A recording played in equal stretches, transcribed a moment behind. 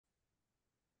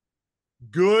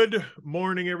Good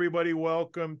morning, everybody.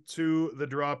 Welcome to the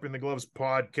Drop in the Gloves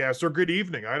podcast, or good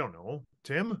evening. I don't know.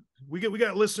 Tim, we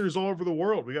got listeners all over the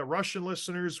world. We got Russian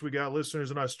listeners. We got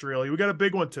listeners in Australia. We got a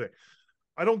big one today.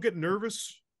 I don't get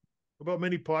nervous about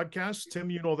many podcasts. Tim,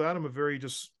 you know that. I'm a very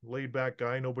just laid back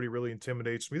guy. Nobody really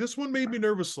intimidates me. This one made me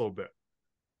nervous a little bit.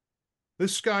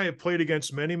 This guy I played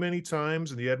against many, many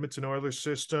times in the Edmonton Oilers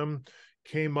system,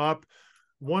 came up.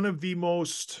 One of the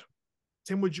most,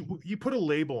 Tim, would you put a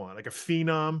label on, like a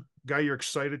phenom guy you're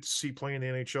excited to see play in the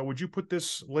NHL? Would you put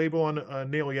this label on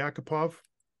Nail Yakupov?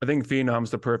 I think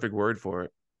phenom's the perfect word for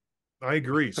it. I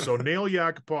agree. So Nail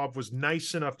Yakupov was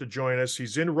nice enough to join us.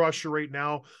 He's in Russia right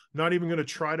now. Not even going to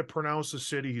try to pronounce the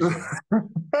city he's in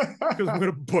because I'm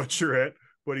going to butcher it.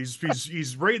 But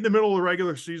he's right in the middle of the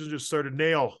regular season. Just started.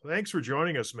 Nail, thanks for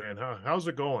joining us, man. How's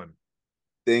it going?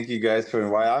 Thank you guys for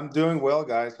inviting. I'm doing well,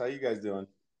 guys. How you guys doing?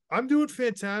 I'm doing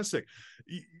fantastic.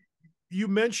 You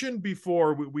mentioned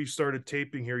before we started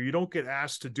taping here, you don't get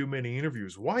asked to do many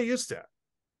interviews. Why is that?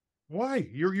 Why?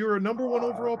 You're a number one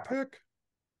overall pick?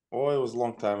 Oh, it was a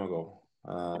long time ago.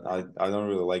 I don't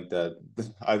really like that.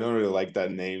 I don't really like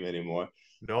that name anymore.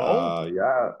 No.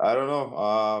 Yeah, I don't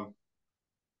know.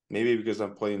 Maybe because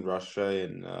I'm playing Russia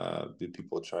and the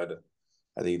people try to.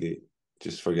 I think they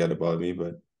just forget about me,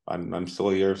 but I'm still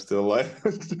here, still like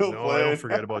still No, I don't playing.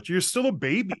 forget about you. You're still a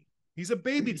baby. He's a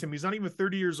baby, Tim. He's not even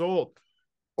 30 years old.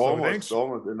 So thanks.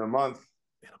 Almost in a month.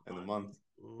 In a month.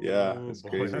 Yeah, Oh it's boy,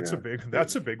 crazy, man.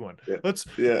 that's a big one. Yeah.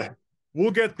 Yeah.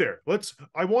 We'll get there.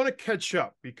 I want to catch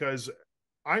up because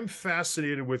I'm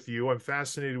fascinated with you. I'm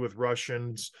fascinated with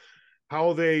Russians,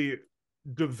 how they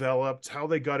developed, how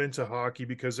they got into hockey,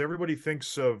 because everybody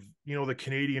thinks of, the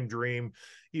Canadian dream.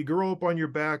 You grow up on your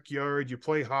backyard, you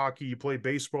play hockey, you play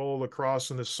baseball,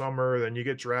 lacrosse in the summer, then you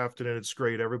get drafted and it's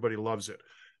great. Everybody loves it.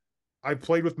 I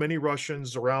played with many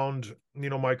Russians around,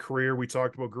 my career. We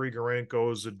talked about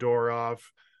Grigorenko, Zadorov.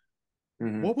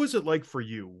 Mm-hmm. What was it like for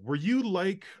you? Were you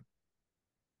like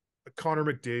a Connor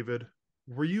McDavid?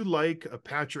 Were you like a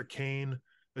Patrick Kane,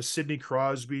 a Sidney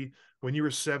Crosby? When you were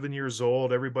 7 years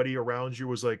old, everybody around you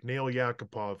was like, Nail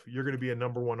Yakupov, you're going to be a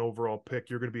number one overall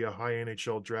pick. You're going to be a high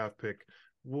NHL draft pick.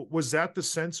 Was that the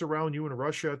sense around you in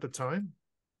Russia at the time?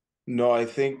 No, I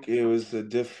think it was a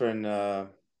different.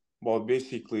 Well,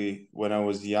 basically, when I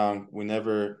was young,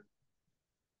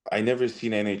 I never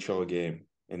seen NHL game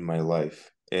in my life,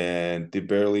 and they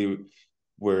barely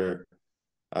were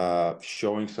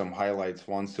showing some highlights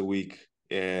once a week.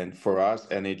 And for us,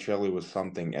 NHL it was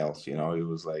something else. It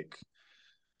was like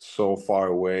so far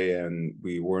away, and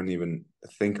we weren't even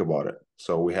think about it.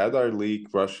 So we had our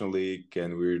league, Russian league,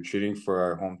 and we were cheering for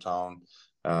our hometown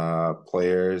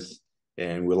players.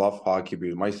 And we love hockey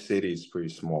because my city is pretty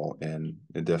small, and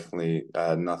it definitely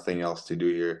had nothing else to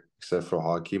do here except for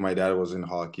hockey. My dad was in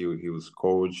hockey; he was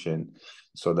coach, and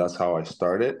so that's how I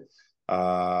started.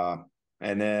 And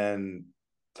then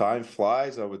time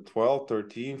flies. I was 12,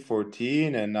 13,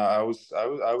 14, and I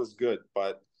was good,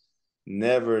 but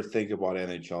never think about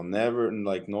NHL. Never,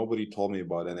 like, nobody told me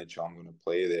about NHL. I'm going to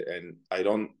play there, and I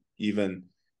don't even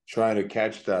try to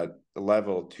catch that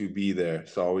level to be there.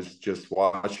 So I was just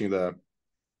watching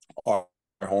our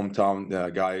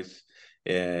hometown guys,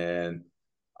 and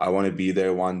I want to be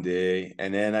there one day.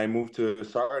 And then I moved to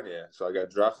Sarnia, so I got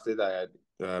drafted. I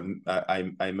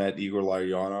met Igor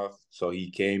Larionov, so he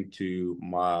came to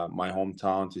my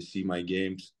hometown to see my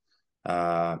games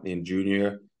in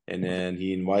junior, and then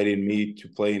he invited me to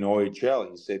play in OHL.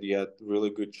 He said he had really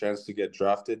good chance to get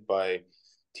drafted by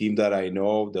team that I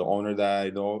know, the owner that I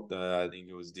know. I think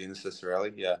it was Denis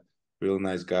Cesarelli. Yeah, real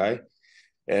nice guy.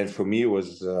 And for me, it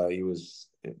was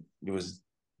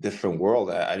different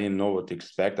world. I didn't know what to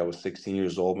expect. I was 16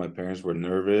 years old. My parents were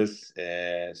nervous,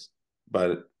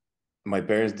 but my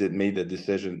parents did made the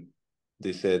decision.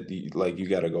 They said, like, you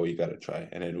gotta go, you gotta try,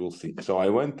 and then we'll see. So I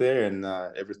went there, and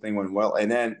everything went well.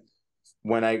 And then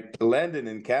when I landed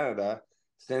in Canada,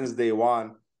 since day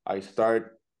one, I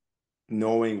start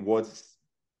knowing what's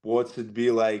it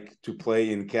be like to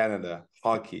play in Canada,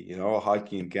 hockey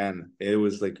in Canada. It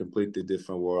was like completely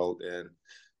different world,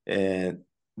 and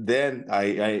then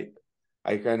I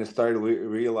kind of started to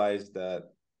realize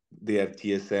that they have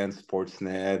TSN,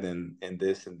 Sportsnet, and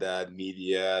this and that,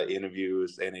 media,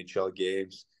 interviews, NHL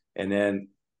games. And then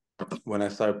when I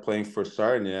started playing for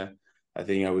Sarnia, I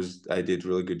think I did a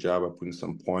really good job of putting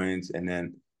some points, and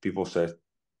then people started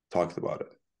talking about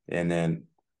it. And then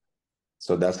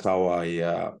so that's how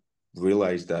I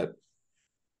realized that,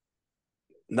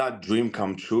 not dream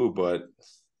come true, but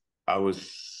I was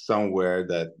somewhere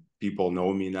that people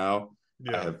know me now.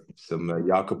 I Yeah. have some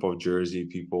Yakupov jersey.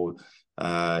 People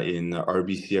in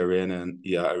RBC Arena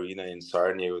in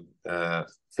Sarnia with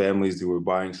families that were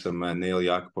buying some Nail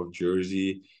Yakupov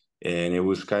jersey, and it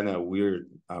was kind of weird.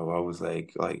 I was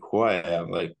like who I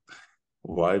am, like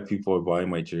why people are buying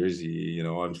my jersey.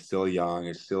 I'm still young,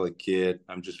 I'm still a kid,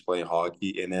 I'm just playing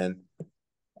hockey. And then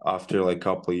after like a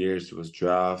couple of years, it was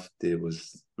draft, it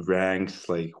was ranks,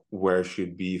 like where I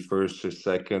should be first or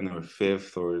second or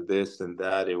fifth or this and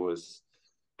that. It was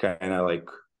kind of like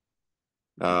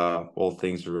all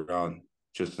things around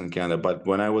just in Canada. But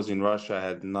when I was in Russia, I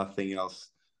had nothing else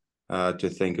to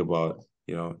think about.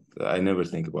 I never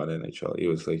think about NHL. It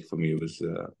was like, for me, it was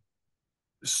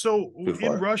So too in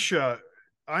far. Russia,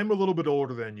 I'm a little bit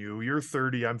older than you. You're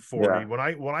 30, I'm 40.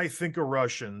 Yeah. When I think of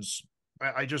Russians,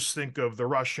 I just think of the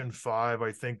Russian Five.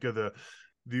 I think of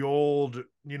the old,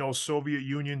 Soviet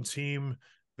Union team.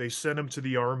 They send them to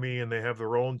the army and they have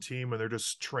their own team and they're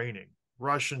just training.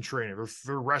 Russian training.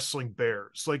 They're wrestling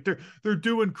bears. Like they're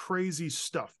doing crazy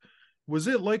stuff. Was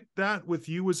it like that with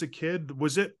you as a kid?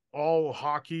 Was it all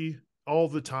hockey all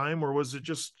the time, or was it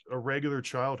just a regular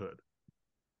childhood?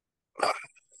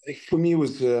 Like, for me, it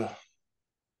was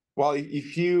well,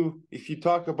 if you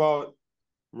talk about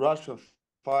Russia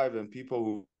Five and people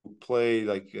who play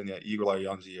like in Igor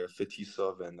Larionzi or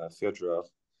Fetisov and Fedorov,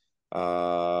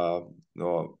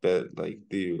 no, but like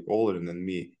they're older than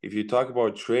me. If you talk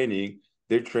about training,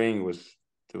 their training was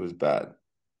bad.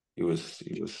 It was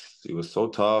so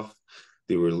tough.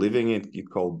 They were living in it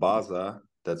called Baza.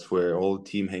 That's where all the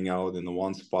team hang out in the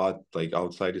one spot, like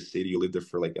outside the city. You live there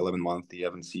for like 11 months. You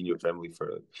haven't seen your family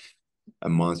for a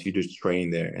month. You just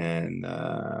train there, and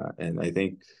I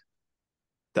think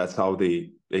that's how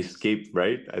they escaped,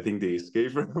 right? I think they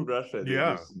escaped from Russia. They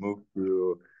Yeah. just moved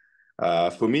to.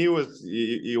 For me,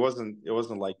 it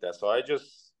wasn't like that. So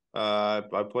I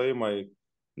play in my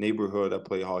neighborhood. I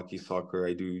play hockey, soccer.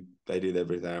 I did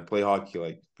everything. I play hockey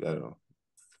like, I don't know,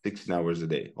 16 hours a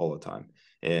day all the time.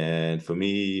 And for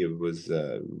me, it was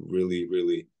really,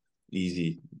 really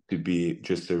easy to be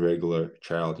just a regular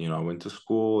child. I went to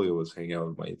school. It was hanging out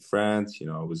with my friends.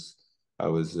 I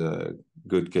was a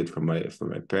good kid for my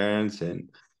parents, and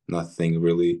nothing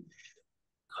really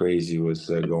crazy was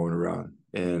going around.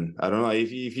 And I don't know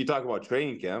if you talk about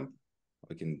training camp,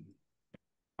 I can.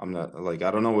 I'm not like,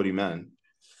 I don't know what he meant.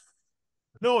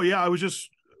 No, yeah, I was just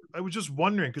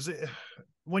wondering because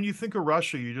when you think of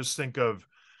Russia, you just think of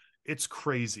it's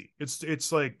crazy.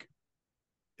 It's like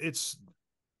it's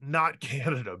not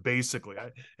Canada basically.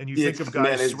 And you think of Man,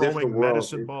 guys it's different throwing world.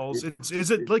 medicine It, balls. it, It's is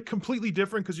it it, like completely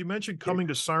different because you mentioned it, coming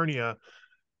to Sarnia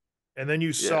and then you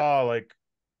yeah. saw like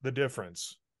the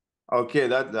difference. Okay,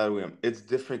 that way. It's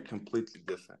different, completely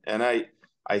different. And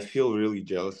I feel really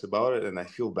jealous about it, and I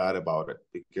feel bad about it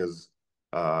because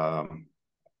um,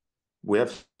 we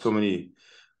have so many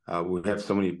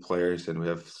players, and we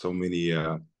have so many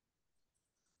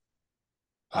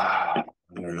I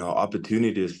don't know,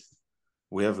 opportunities.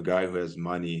 We have a guy who has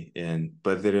money,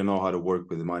 but they don't know how to work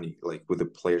with the money, like with the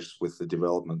players, with the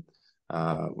development,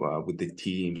 with the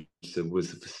teams,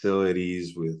 with the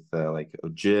facilities, with like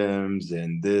gyms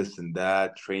and this and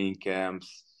that, training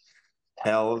camps,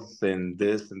 health and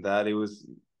this and that.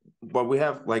 But we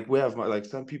have like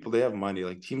some people, they have money,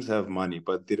 like teams have money,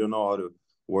 but they don't know how to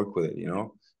work with it.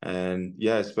 And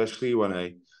yeah, especially when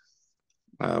I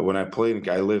played,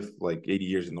 I lived like 80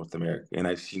 years in North America, and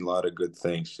I've seen a lot of good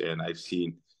things, and I've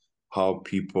seen how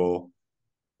people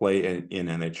play in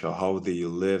NHL, how they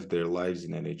live their lives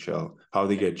in NHL, how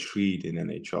they get treated in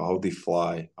NHL, how they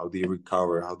fly, how they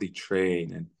recover, how they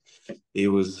train. And it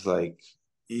was like,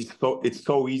 it's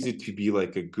so easy to be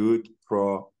like a good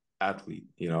pro athlete.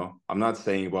 I'm not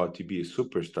saying about to be a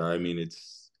superstar. I mean,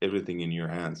 it's everything in your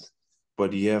hands,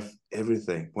 but you have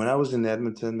everything. When I was in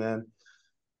Edmonton, man,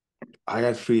 I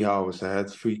had free house, I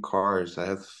had free cars, I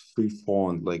had free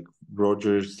phone, like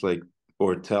Rogers, like,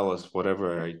 or Telus,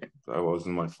 whatever I was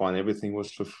in my phone. Everything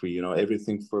was for free,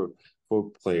 everything for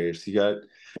players. You got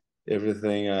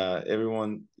everything.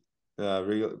 Everyone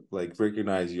like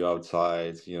recognize you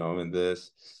outside, and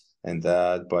this and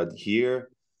that. But here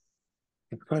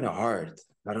it's kind of hard.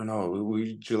 I don't know.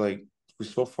 We're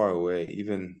so far away.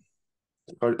 Even,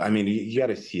 I mean, you got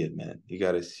to see it, man. You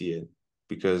got to see it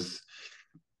because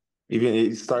even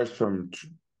it starts from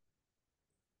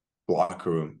locker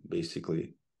room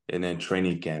basically, and then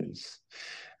training camps.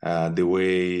 The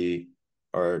way,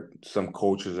 or some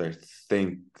coaches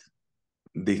they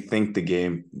think the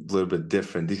game a little bit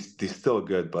different. They're still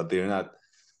good, but they're not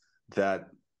that,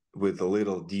 with the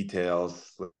little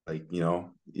details, like, you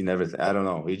never. I don't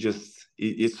know. It's.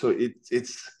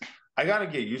 I gotta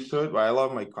get used to it. But I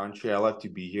love my country. I love to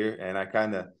be here, and I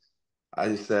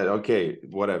just said, okay,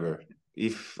 whatever.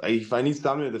 if I need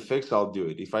something to fix, I'll do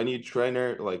it. If I need a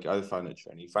trainer, like I'll find a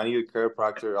trainer. If I need a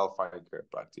chiropractor, I'll find a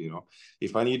chiropractor. You know,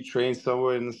 if I need to train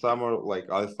somewhere in the summer, like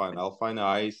I'll find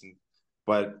ice.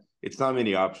 But it's not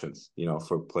many options, you know,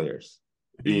 for players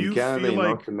Do in you Canada, feel in like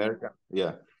North America.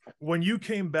 Yeah. when you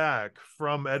came back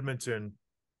from Edmonton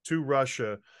to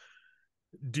Russia,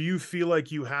 do you feel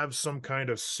like you have some kind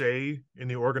of say in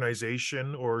the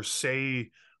organization or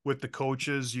say with the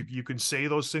coaches? You can say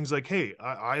those things like, hey,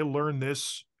 I learned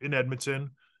this in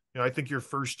Edmonton. You know, I think your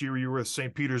first year you were with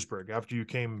St. Petersburg after you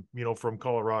came, you know, from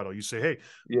Colorado. You say, hey,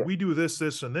 Yeah. we do this,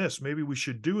 this, and this. Maybe we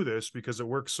should do this because it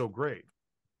works so great.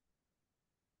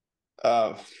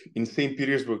 Uh, in St.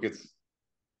 Petersburg, it's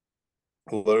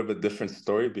a little bit different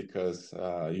story because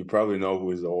you probably know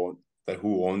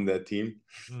who owned that team.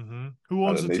 Mm-hmm. Who I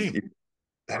owns don't the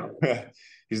know. team?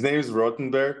 His name is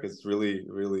Rothenberg. It's really,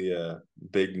 really a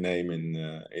big name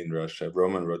in Russia.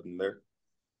 Roman Rothenberg.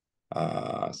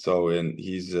 And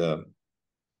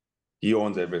he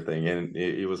owns everything, and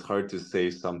it was hard to say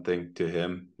something to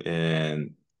him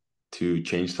and to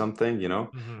change something, you know.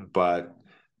 Mm-hmm. But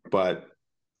but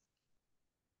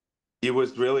it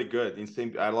was really good.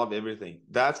 Insane. I love everything.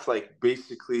 That's like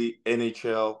basically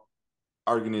NHL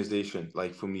organization,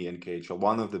 like for me in KHL,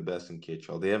 one of the best in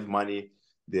KHL. They have money,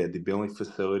 they're building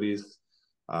facilities,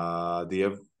 they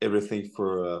have everything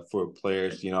for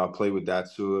players. You know, I played with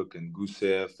Datsuk and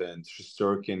Gusev and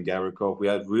Shosturkin and Gavrikov. We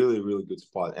had really, really good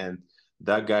spot. And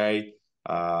that guy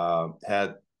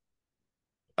had,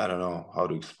 I don't know how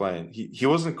to explain. He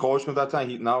wasn't coach at that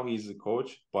time. Now he's a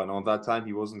coach, but on that time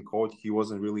he wasn't coach. He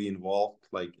wasn't really involved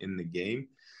like in the game,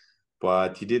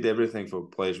 but he did everything for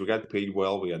players. We got paid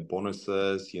well, we got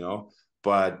bonuses, you know,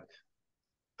 but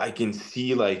I can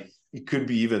see like it could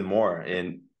be even more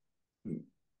and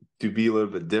to be a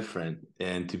little bit different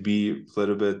and to be a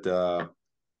little bit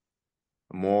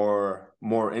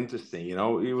more interesting, you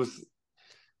know. It was,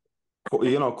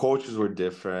 you know, coaches were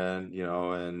different, you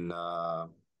know, and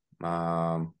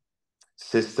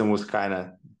system was kind of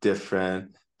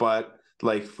different. But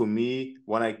like for me,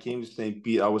 when I came to St.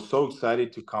 Pete, I was so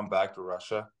excited to come back to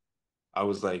Russia. I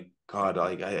was like, God,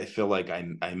 like I feel like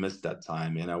I missed that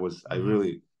time, and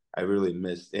Mm-hmm. I really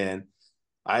missed, and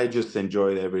I just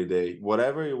enjoyed every day,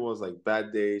 whatever it was, like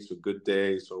bad days or good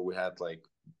days, or we had like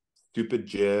stupid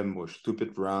gym or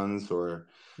stupid runs, or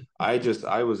I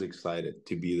was excited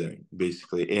to be there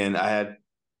basically, and I had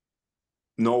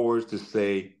no words to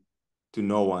say to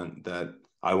no one that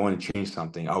I want to change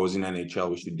something. I was in NHL,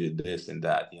 we should do this and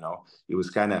that, you know. It was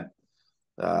kind of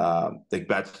like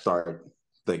bad start,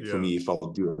 like for Yeah. me if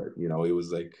I'll do it, you know. It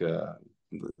was like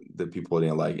the people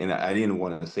didn't like, and I didn't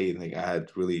want to say anything. I had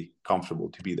really comfortable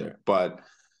to be there, but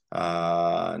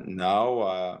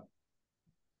now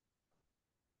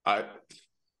I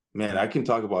man, I can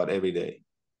talk about every day,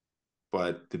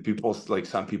 but the people, like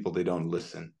some people, they don't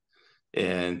listen,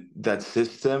 and that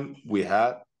system we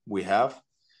have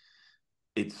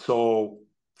it's so,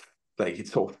 like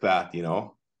it's so fat, you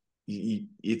know.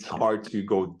 It's hard to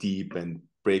go deep and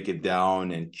break it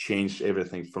down and change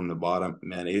everything from the bottom,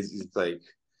 man. It's like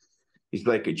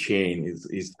a chain.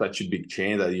 It's such a big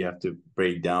chain that you have to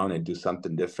break down and do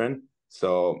something different.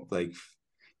 So like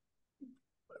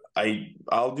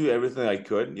I'll do everything I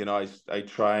could, you know. I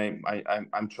try.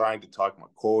 I'm trying to talk to my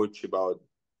coach about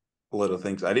little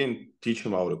things. I didn't teach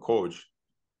him how to coach.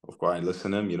 Of course, I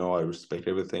listen to him. You know, I respect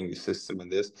everything, the system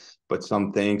and this, but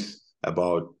some things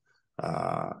about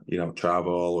you know,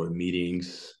 travel or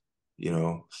meetings, you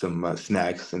know, some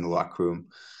snacks in the locker room,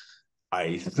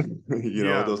 ice, you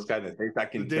know, Yeah. those kind of things I The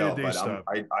can tell. day-to-day But stuff.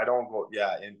 I don't go.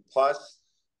 Yeah, and plus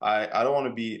I don't want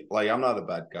to be like, I'm not a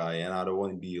bad guy, and I don't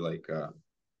want to be like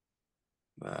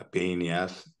pain in the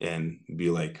ass and be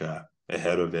like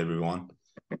ahead of everyone.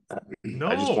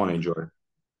 I just want No, to enjoy.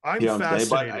 I'm You know what I'm saying?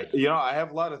 But fascinated. you know, I have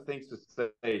a lot of things to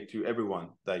say to everyone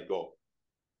that I go.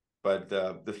 But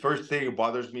the first thing that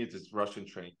bothers me is this Russian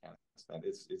training camp. And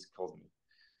it's kills me.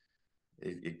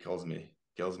 It kills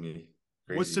me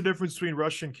What's the crazy. difference between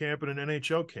Russian camp and an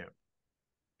NHL camp?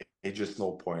 It's just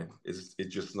no point. It's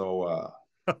just no.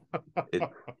 It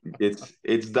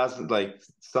it's doesn't, like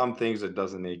some things that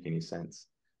doesn't make any sense.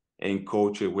 In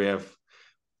coaching,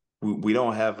 we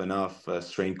don't have enough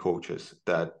strength coaches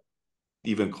that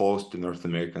even close to North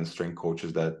American strength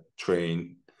coaches that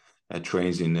trains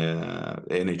in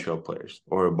NHL players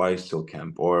or a bicycle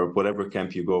camp or whatever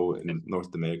camp you go in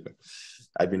North America.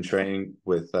 I've been training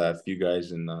with a few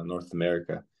guys in North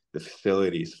America. The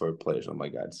facilities for players, oh my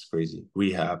God, it's crazy.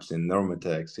 Rehabs and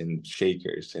Normatex and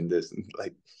shakers and this, and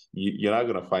like you're not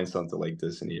gonna find something like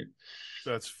this in here.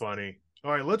 That's funny.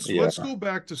 All right, let's Yeah, go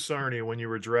back to Sarnia when you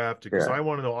were drafted, because yeah, I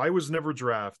want to know. I was never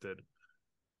drafted.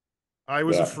 I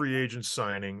was a yeah, free agent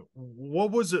signing.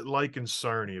 What was it like in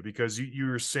Sarnia? Because you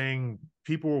were saying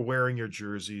people were wearing your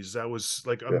jerseys. That was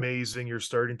like yeah, amazing. You're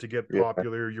starting to get yeah,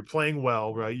 popular. You're playing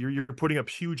well, right? You're putting up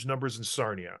huge numbers in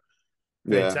Sarnia.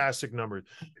 yeah. Fantastic numbers.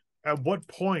 At what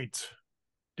point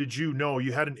did you know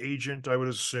you had an agent, I would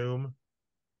assume,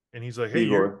 and he's like, "Hey,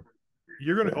 Igor.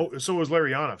 you're gonna." Yeah, Oh, so it was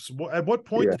Larionov. So at what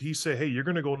point yeah. did he say, "Hey, you're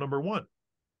gonna go number one"?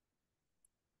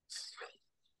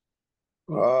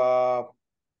 Uh,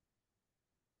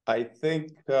 I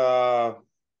think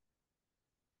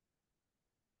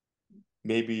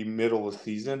maybe middle of the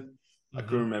season. I Mm-hmm.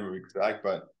 couldn't remember exact,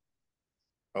 but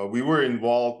we were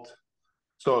involved.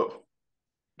 So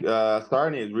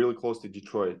Sarnia is really close to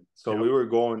Detroit, so Yep. we were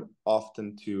going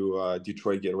often to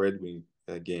Detroit get Red Wing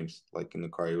games, like in the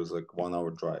car. It was like 1 hour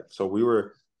drive. So we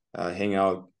were hang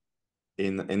out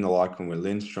in the locker room where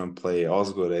Lindstrom played,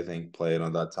 Osgood I think played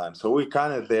on that time. So we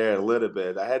kind of there a little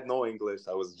bit. I had no English.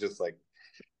 I was just like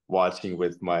watching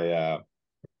with my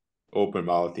open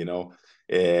mouth, you know.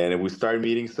 And we started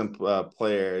meeting some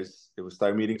players. We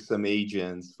started meeting some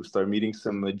agents. We started meeting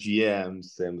some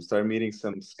GMs, and we started meeting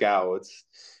some scouts.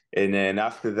 And then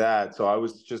after that, so I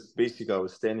was just basically I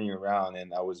was standing around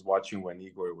and I was watching when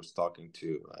Igor was talking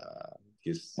to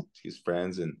his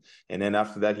friends, and then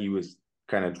after that he was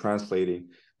kind of translating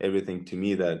everything to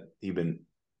me that he been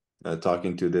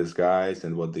talking to these guys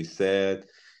and what they said.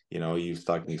 You know, he was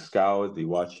talking to scouts, they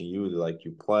watching you, they like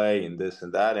you play and this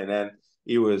and that. And then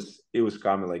it was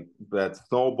coming like that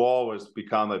snowball was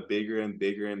becoming bigger and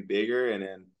bigger and bigger. And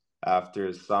then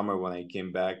after summer when I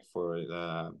came back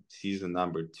for season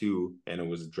number 2 and it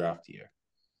was draft year.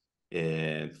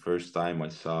 And first time I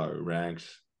saw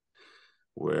ranks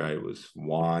where I was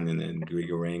one and then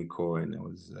Grigorenko and it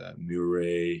was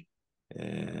Murray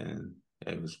and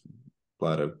it was a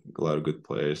lot of good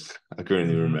players. I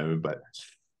couldn't even Mm-hmm. remember, but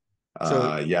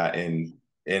So yeah, and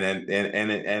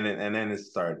then it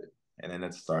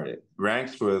started,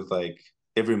 Ranks was like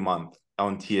every month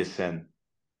on TSN.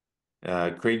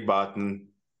 Craig Button,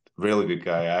 really good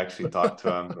guy. I actually talked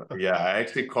to him. Yeah, I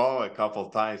actually called him a couple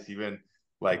of times, even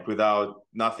like without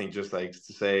nothing, just like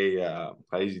to say, how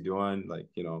is he doing? Like,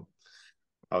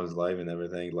 I was live and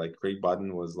everything. Like Craig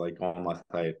Button was like on my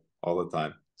side all the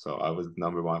time. So I was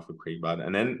number one for Craig Button.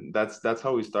 And then that's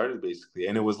how we started basically.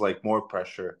 And it was like more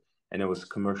pressure and it was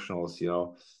commercials,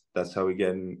 That's how we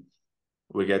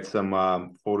get some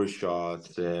photo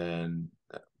shots and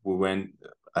we went,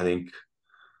 I think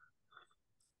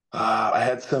I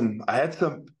had some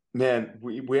man,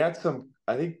 we had some,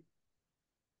 I think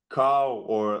cow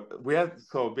or we had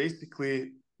so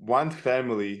basically one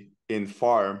family in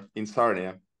farm in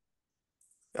Sarnia.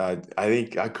 I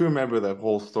think I could remember the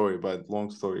whole story, but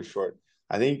long story short,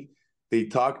 I think they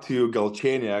talked to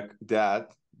Galchenyuk dad,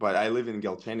 but I live in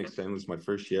Galchenyuk's family. It was my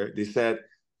first year. They said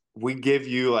we give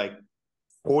you like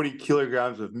 40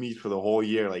 kilograms of meat for the whole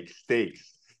year, like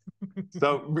steaks.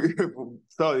 So,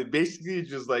 so they basically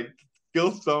just like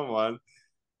kill someone.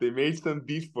 They made some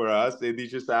beef for us, and they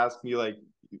just asked me like,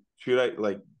 should I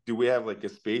like, do we have like a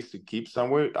space to keep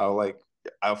somewhere? I'll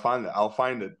find it. I'll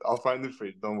find it for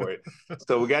you. Don't worry.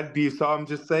 So we got beef. So I'm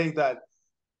just saying that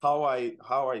how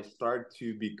I start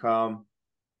to become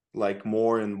like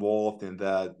more involved in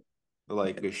that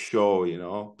like a show,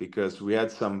 because we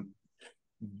had some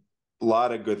a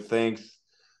lot of good things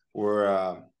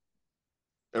were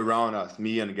around us.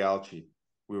 Me and Galchi,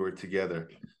 we were together.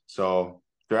 So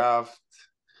draft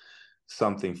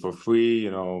something for free,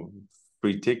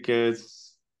 free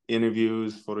tickets,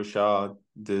 interviews, photo shot,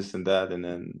 this and that, and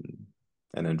then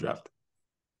draft.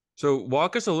 so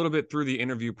walk us a little bit through the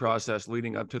interview process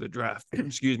leading up to the draft.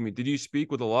 Excuse me. Did you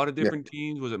speak with a lot of Yeah. different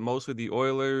teams? Was it mostly the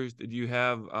Oilers? Did you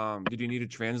need a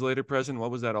translator present?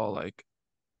 What was that all like?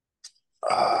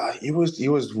 It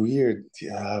was weird.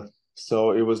 Yeah.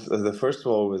 So it was the first of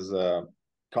all was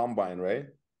combine, right?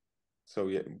 So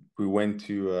yeah, we went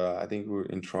to I think we were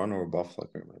in Toronto or Buffalo,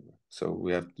 I can't remember. So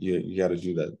you got to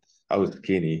do that. I was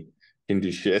skinny, can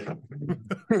do shit. So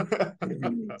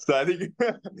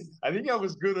I think I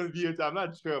was good on VO2. I'm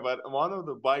not sure, but one of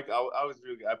the bike, I was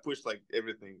really I pushed like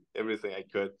everything I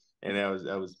could, and I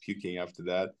was puking after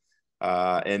that.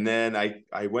 And then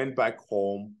I went back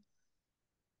home.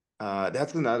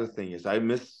 That's another thing is I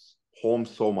miss home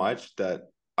so much that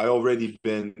I already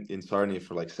been in Sarnia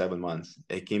for like 7 months.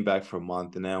 I came back for a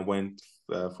month and then I went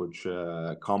for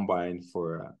combine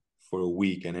for a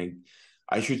week, and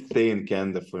I should stay in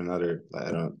Canada for another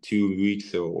I don't know 2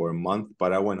 weeks or a month.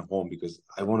 But I went home because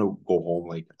I want to go home.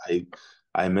 Like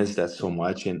I miss that so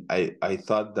much, and I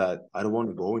thought that I don't want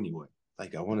to go anywhere.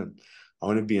 like I want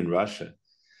to be in Russia,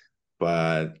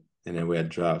 but and then we had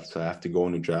draft, so I have to go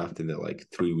on the draft in like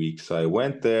 3 weeks. So I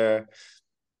went there.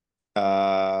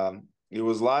 It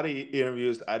was a lot of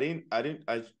interviews. I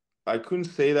couldn't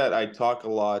say that I talk a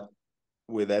lot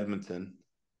with Edmonton.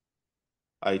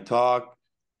 I talk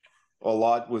a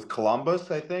lot with Columbus,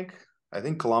 I think. I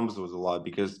think Columbus was a lot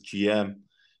because GM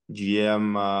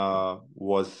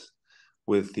was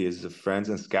with his friends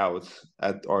and scouts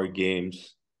at our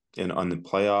games and on the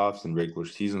playoffs and regular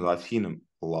seasons. I've seen him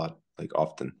a lot, like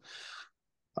often.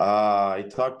 I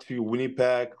talked to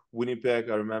Winnipeg. Winnipeg,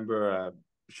 I remember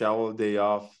shower day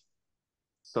off.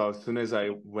 So as soon as I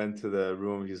went to the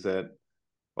room, he said,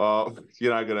 "Well,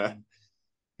 you're not gonna."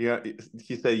 Yeah,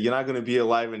 he said, "You're not gonna be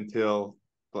alive until."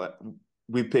 But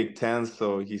we picked 10,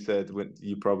 so he said,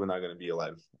 "You're probably not gonna be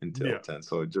alive until Yeah. 10."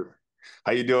 So just,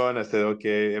 how you doing? I said,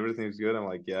 "Okay, everything's good." I'm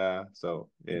like, "Yeah." So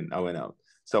and I went out.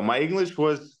 So my English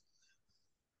was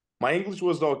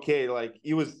okay. Like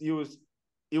it was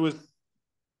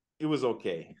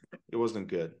okay. It wasn't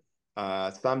good.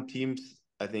 Some teams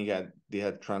I think they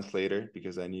had translator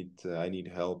because I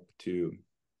need help to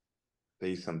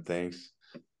say some things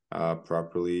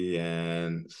properly,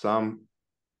 and some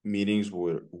meetings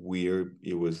were weird.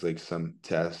 It was like some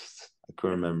tests. I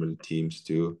couldn't remember the teams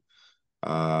too.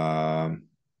 Um,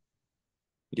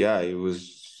 yeah, it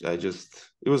was.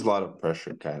 It was a lot of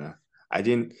pressure, kind of. I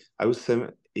didn't. I was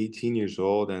 18 years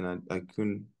old, and I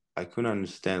couldn't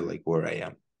understand like where I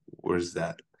am. Where's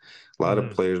that? A lot of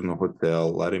Mhm. players in the hotel,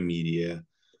 a lot of media,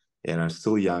 and I'm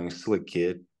still young, still a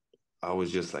kid. I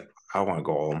was just like, I want to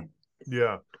go home. Yeah. I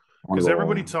want to Because go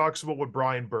everybody home. talks about what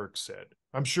Brian Burke said.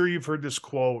 I'm sure you've heard this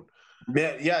quote.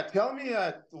 Man, yeah, tell me.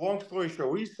 Long story short,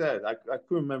 what you said. I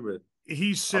couldn't remember it. He I'll try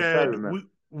to said, remember.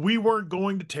 we weren't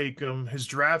going to take him. His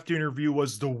draft interview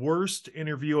was the worst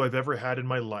interview I've ever had in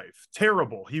my life.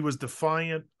 Terrible. He was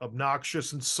defiant,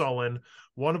 obnoxious, and sullen.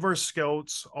 One of our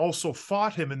scouts also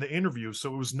fought him in the interview,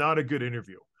 so it was not a good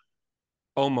interview.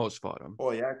 Almost fought him.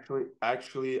 Oh, yeah,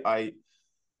 actually, I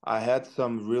had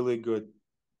some really good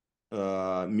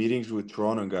meetings with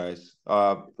Toronto guys.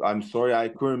 I'm sorry I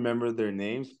couldn't remember their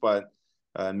names, but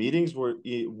meetings were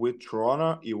with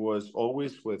Toronto. It was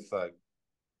always with a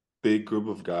big group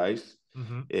of guys.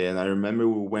 Mm-hmm. And I remember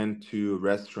we went to a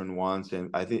restaurant once, and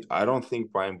I don't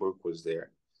think Brian Burke was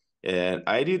there. And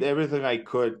I did everything I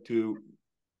could to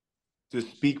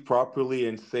speak properly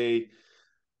and say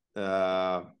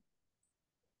uh,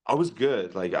 I was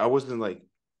good. Like I wasn't like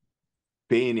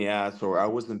pain in the ass or I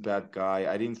wasn't bad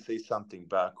guy. I didn't say something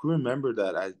bad. I could remember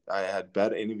that I had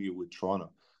bad interview with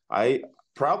Toronto. I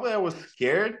was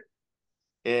scared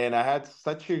and I had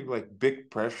such a like big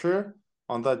pressure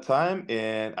on that time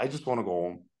and I just want to go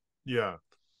home. Yeah.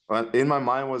 But in my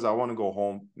mind was I want to go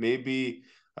home. Maybe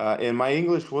and my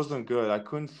English wasn't good.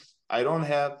 I don't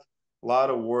have a lot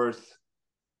of words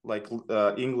like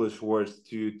English words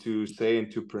to say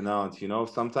and to pronounce.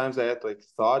 Sometimes I had like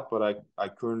thought, but I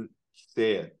couldn't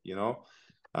say it.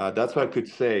 That's what I could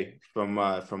say from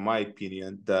my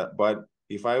opinion. But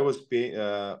if I was being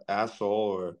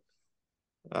asshole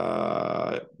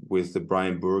or with the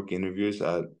Brian Burke interviews,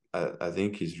 I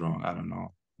think he's wrong. I don't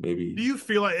know. Do Maybe you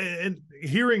feel like, and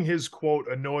hearing his quote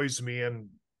annoys me, and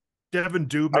Devin I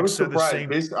Dubnik was said the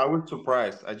surprised. same. I was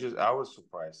surprised. I was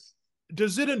surprised.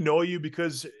 Does it annoy you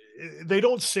because they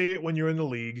don't say it when you're in the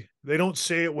league? They don't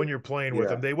say it when you're playing with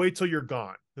them. Yeah. They wait till you're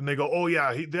gone. And they go, oh,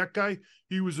 yeah, that guy,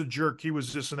 he was a jerk. He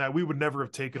was this and that. We would never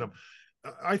have taken him.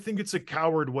 I think it's a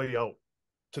coward way out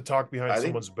to talk behind I think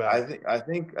someone's back. I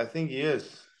think he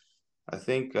is. I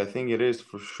think it is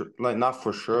for sure. Like not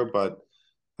for sure, but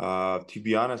to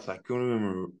be honest, I couldn't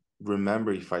even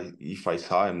remember if I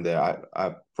saw him there.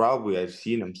 I probably I've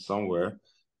seen him somewhere,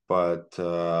 but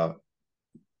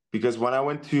because when I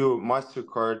went to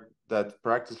Mastercard, that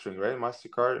practice ring, right?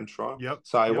 Mastercard in Toronto. Yep.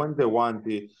 So I Yep. went there one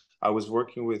day. I was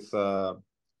working with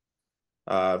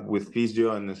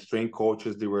physio and the strength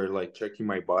coaches. They were like checking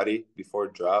my body before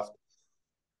draft.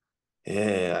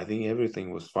 Yeah, I think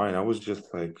everything was fine. I was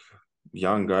just like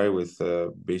young guy with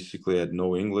basically had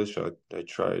no English. I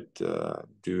tried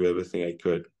do everything I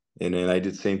could, and then I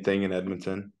did same thing in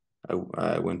Edmonton.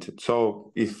 I went to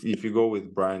so if you go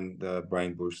with Brian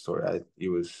Bush story,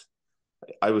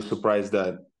 I was surprised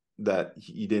that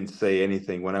he didn't say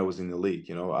anything when I was in the league.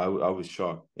 I was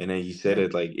shocked, and then he said Yeah.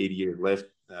 it like 8 years left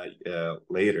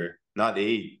later, not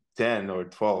 8, 10, or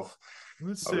 12.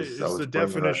 Let's I say was I it's was the playing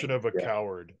definition Russian. of a Yeah,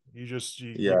 coward. You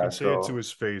yeah. can say it to So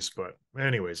his face, but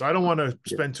anyways, I don't want to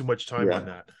yeah, spend too much time on yeah,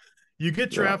 that. You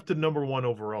get yeah. drafted #1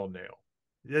 overall, Nail.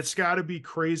 It's got to be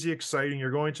crazy exciting.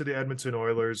 You're going to the Edmonton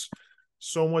Oilers.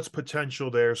 so much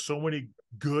potential there, so many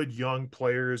good young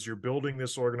players. You're building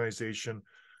this organization.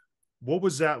 What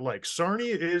was that like?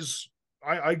 Sarnia is,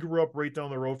 I grew up right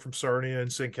down the road from Sarnia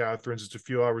and St. Catharines. It's a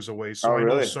few hours away. Oh, So I know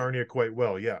really? Sarnia quite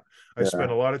well. Yeah. I Yeah.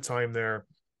 spent a lot of time there.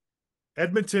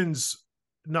 Edmonton's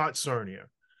not Sarnia.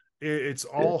 It's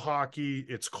Yeah. all hockey.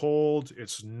 It's cold.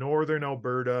 It's northern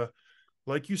Alberta.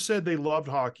 Like you said, they loved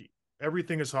hockey.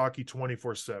 Everything is hockey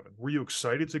 24/7. Were you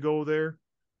excited to go there?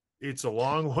 It's a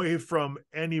long way from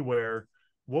anywhere.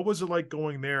 What was it like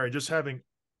going there and just having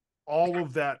all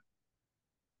of that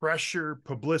pressure,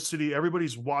 publicity?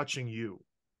 Everybody's watching you.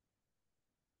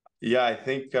 Yeah, I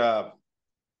think I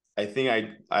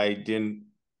didn't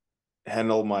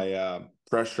handle my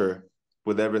pressure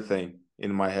with everything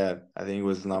in my head. I think it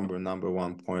was number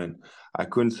one point. I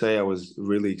couldn't say I was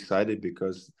really excited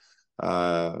because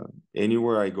uh,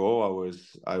 anywhere I go,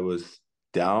 I was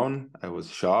down, I was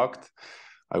shocked,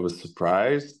 I was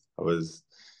surprised, I was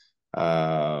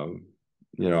I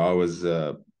was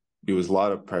it was a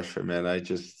lot of pressure, man. I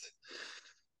just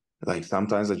like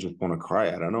sometimes I just want to cry.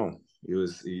 I don't know. It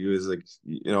was like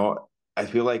I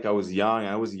feel like I was young.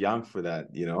 I was young for that.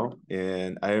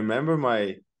 And I remember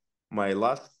my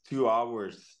last 2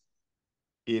 hours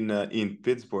in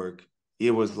Pittsburgh.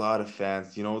 It was a lot of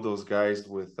fans. Those guys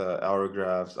with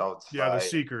autographs Yeah, the outside.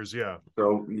 Seekers. Yeah.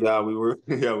 So yeah, we were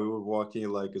yeah we were walking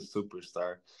like a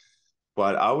superstar.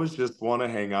 But I was just want to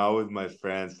hang out with my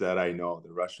friends that I know,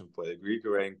 the Russian player,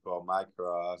 Grigorenko,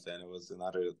 Makarov, and it was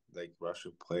another like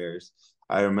Russian players.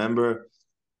 I remember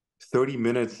 30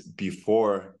 minutes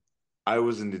before I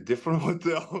was in a different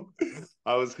hotel.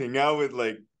 I was hanging out with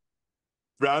like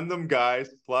random guys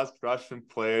plus Russian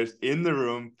players in the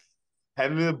room,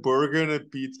 having a burger and a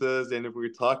pizzas. And if we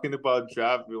were talking about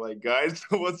draft, we are like, guys,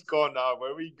 what's going on?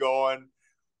 Where are we going?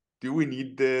 Do we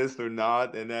need this or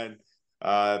not? And then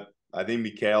I think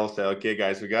Mikhail said, okay,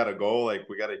 guys, we gotta go. Like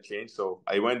we gotta change. So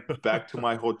I went back to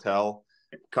my hotel,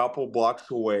 a couple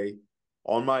blocks away,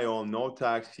 on my own, no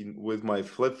taxi, with my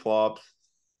flip flops.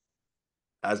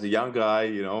 As a young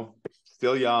guy,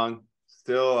 still young,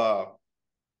 still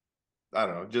I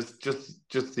don't know,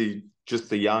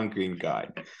 just a young green guy.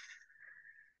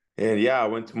 And yeah, I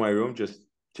went to my room, just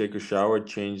take a shower,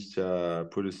 changed,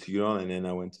 put a suit on, and then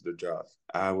I went to the job.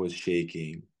 I was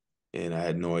shaking, and I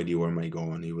had no idea where am I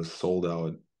going. It was sold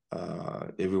out.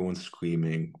 Everyone's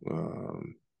screaming.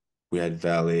 We had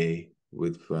valet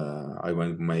with. I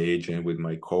went with my agent, with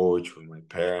my coach, with my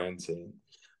parents, and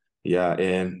yeah.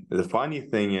 And the funny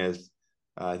thing is,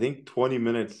 I think 20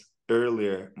 minutes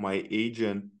earlier, I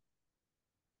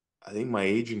think my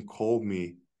agent called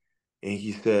me and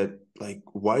he said, like,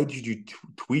 why did you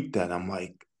tweet that? I'm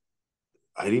like,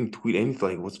 I didn't tweet anything.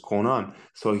 Like, what's going on?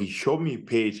 So he showed me a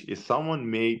page. If someone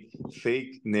made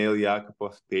fake Nail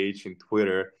Yakupov page in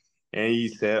Twitter, and he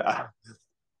said,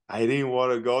 I didn't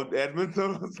want to go to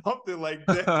Edmonton or something like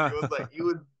that. It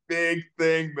was big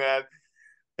thing, man.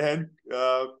 And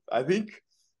I think,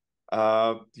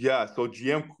 yeah. So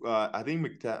GM, I think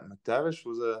McTavish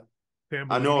was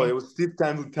I know it Tambellini. was Steve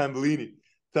Tambellini.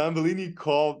 Tambellini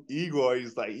called Igor.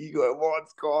 He's like, Igor,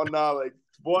 what's going on? Like,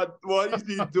 what is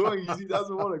he doing? He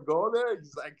doesn't want to go there.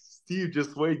 He's like, Steve,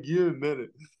 just wait, give him a minute.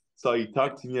 So he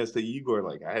talked to me. I said, Igor,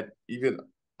 like,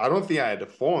 I don't think I had the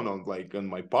phone on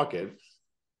my pocket.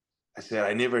 I said,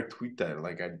 I never tweet that.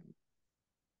 Like,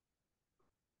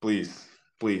 please,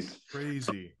 please.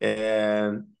 Crazy.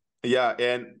 And yeah,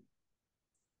 and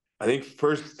I think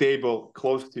first table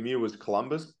close to me was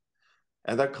Columbus,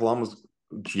 and that Columbus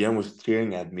GM was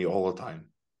staring at me all the time.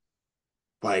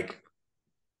 Like,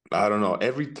 I don't know,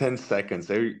 every 10 seconds,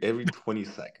 every 20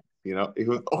 seconds, it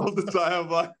was all the time. I'm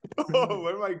like, oh,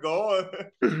 where am I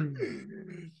going?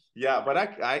 Yeah, but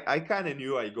I kind of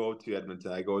knew I go to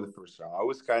Edmonton. I go the first round. I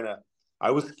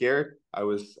was scared.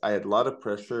 I had a lot of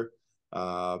pressure.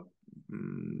 Uh,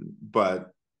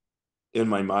 but in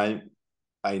my mind,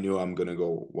 I knew I'm gonna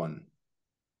go one.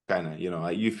 Kind of,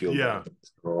 you feel Yeah. that.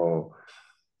 So,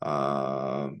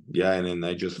 yeah, and then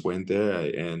I just went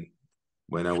there, and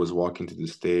when I was walking to the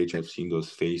stage, I've seen those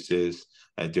faces.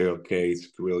 Daryl Kate's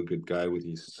a really good guy with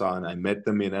his son. I met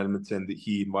them in Edmonton.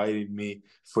 He invited me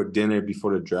for dinner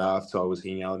before the draft, so I was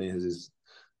hanging out in his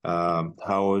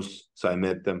house. So I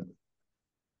met them,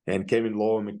 and Kevin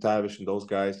Lowe, McTavish, and those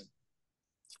guys.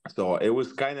 So it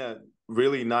was kind of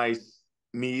really nice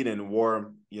meet and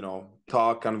warm,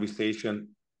 talk, conversation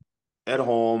at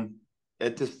home,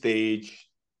 at the stage,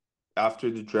 after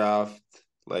the draft,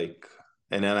 like,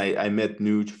 and then I met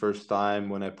Nuge first time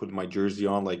when I put my jersey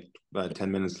on. Like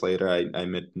 10 minutes later, I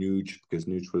met Nuge because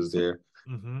Nuge was there,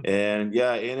 Mm-hmm. and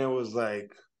yeah, and it was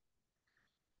like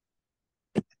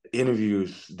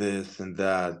interviews, this and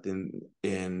that,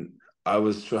 and I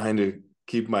was trying to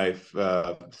keep my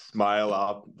smile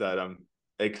up that I'm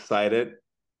excited,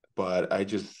 but I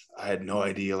had no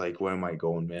idea like where am I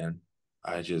going, man.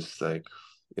 I just like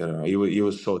it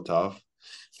was so tough.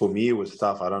 For me, it was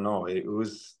tough. I don't know. It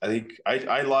was. I think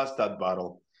I lost that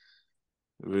battle.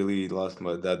 Really lost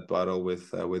that battle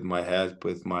with my head,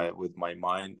 with my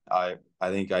mind. I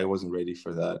think I wasn't ready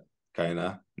for that. Kind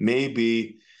of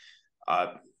maybe.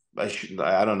 Uh, I should.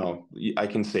 I don't know. I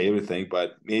can say everything,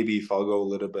 but maybe if I'll go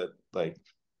a little bit like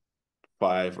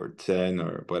 5 or 10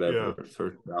 or Yeah. whatever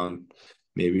first round,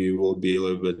 maybe it will be a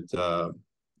little bit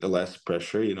less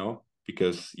pressure,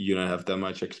 because you don't have that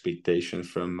much expectation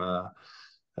from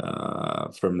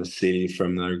the city,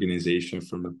 from the organization,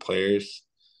 from the players.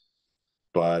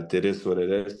 But it is what it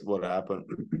is. What happened,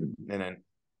 and then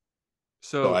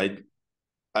so So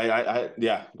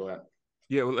yeah. Go ahead.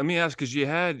 yeah, well, let me ask, because you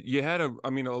had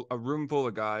a room full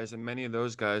of guys, and many of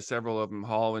those guys, several of them,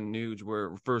 Hall and Nuge,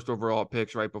 were first overall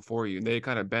picks right before you. They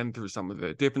kind of been through some of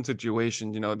it, different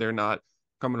situations. They're not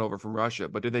coming over from Russia,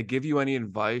 but did they give you any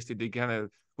advice? Did they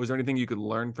was there anything you could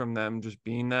learn from them just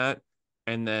being that?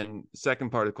 And then second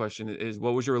part of the question is,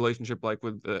 what was your relationship like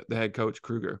with the head coach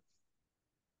Kruger?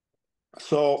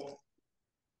 So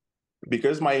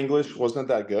because my English wasn't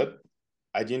that good,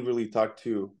 I didn't really talk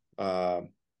to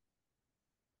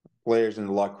players in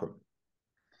the locker room.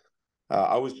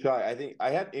 I was shy. I think I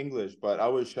had English, but I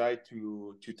was shy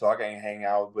to talk and hang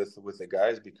out with the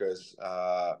guys because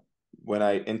when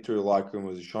I entered the locker room,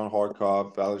 it was Sean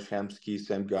Harkov, Valery Shamsky,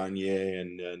 Sam Gagne,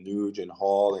 and Nuge and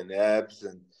Hall and Ebbs,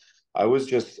 and I was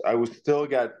still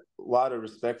got a lot of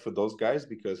respect for those guys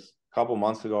because a couple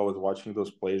months ago I was watching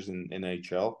those players in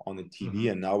NHL on the TV, Mm-hmm.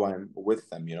 and now I'm with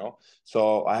them.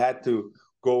 So I had to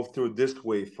go through this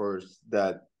way first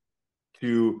that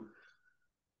to.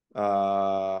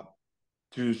 Uh,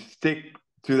 to stick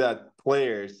to that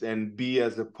players and be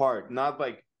as a part, not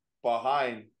like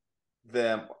behind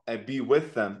them and be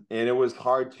with them. And it was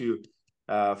hard to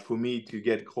for me to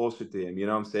get closer to him. You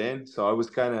know what I'm saying? So I was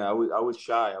kind of I was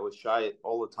shy. I was shy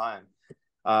all the time.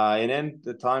 And then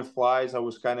the time flies. It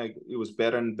was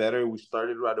better and better. We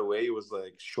started right away. It was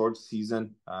like short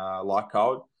season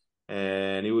lockout,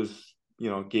 and it was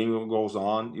game goes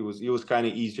on. It was kind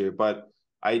of easier, but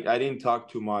I didn't talk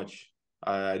too much.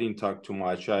 I didn't talk too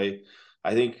much. I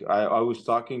think I was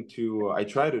talking to. I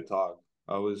tried to talk.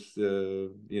 I was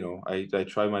I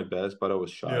tried my best, but I was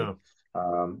shy.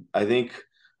 Yeah. I think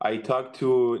I talked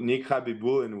to Nick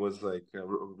Habibulin, was like a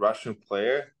Russian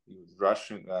player. He was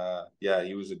Russian. Yeah,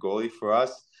 he was a goalie for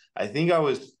us. I think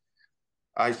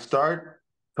I start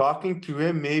talking to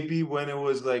him maybe when it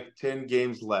was like 10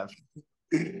 games left.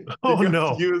 Oh because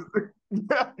no. he was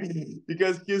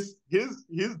because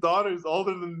his daughter is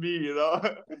older than me.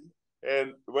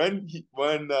 And when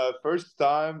first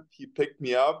time he picked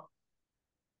me up,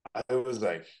 I was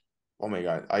like, oh my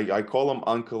God. I call him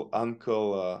Uncle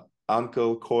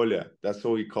Kolya. That's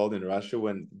what we called in Russia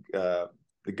when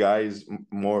the guy is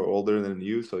more older than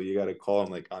you. So you got to call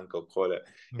him like Uncle Kolya.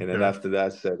 And then Okay. after that, I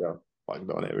said, oh, fuck,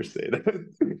 don't ever say that.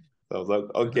 So I was like,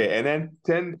 okay. And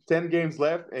then 10 games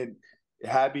left, and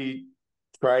Habby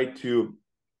tried to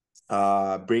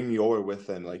bring me over with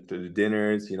him, like to the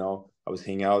dinners. I was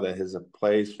hanging out at his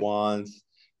place once,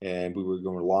 and we were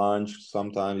going to lunch.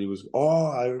 Sometimes he was, oh,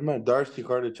 I remember Darcy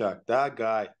Kardachuk. That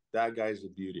guy's a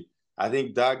beauty. I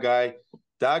think that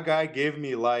guy gave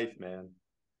me life, man.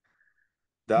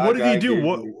 What That did he guy do?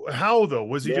 gave me, How though?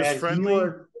 Was he just man. friendly?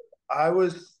 I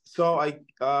was, so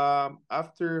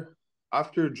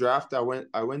after draft, I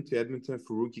went to Edmonton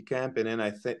for rookie camp, and then I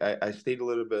think I stayed a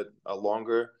little bit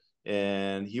longer,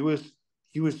 and he was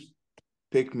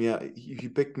picked me up. He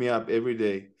picked me up every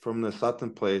day from the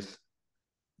Sutton place,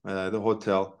 the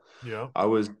hotel. Yeah. I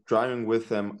was driving with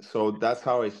them, so that's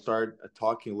how I started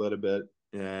talking a little bit,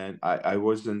 and I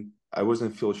wasn't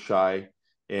feel shy,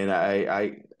 and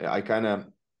I kind of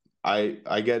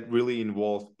I get really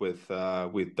involved with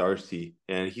Darcy,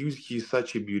 and he's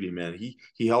such a beauty, man.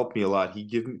 He helped me a lot.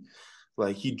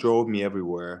 He drove me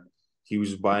everywhere. He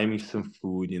was buying me some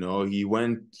food. He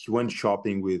went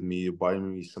shopping with me,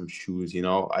 buying me some shoes.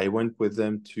 I went with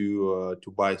them to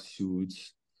buy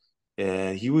suits,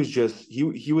 and he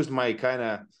was my kind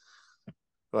of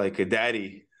like a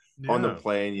daddy on the Yeah.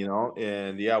 plane.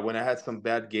 And yeah, when I had some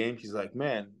bad games, he's like,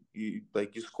 man, you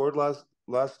scored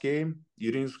last game,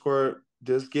 you didn't score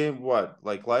this game, what,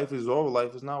 like life is over,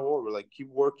 life is not over, like keep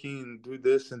working and do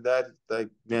this and that. Like,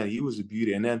 man, he was a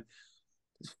beauty. And then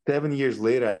 7 years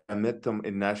later, I met him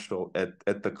in Nashville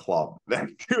at the club. That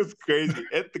was crazy.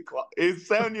 At the club, it's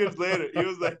 7 years later. He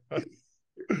was like,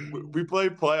 we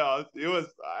played playoffs. It was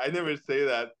I never say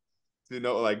that to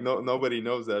like nobody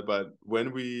knows that, but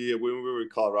when we were in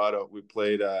Colorado, we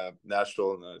played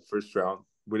Nashville in the first round.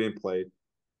 We didn't play,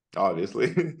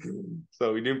 obviously.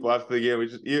 So we didn't play after the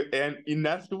game. And in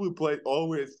Nashville we played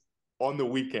always on the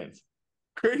weekends.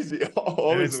 Crazy. And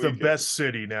Always it's the the weekend. best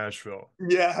city, Nashville.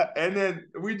 Yeah. And then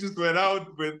we just went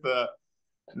out with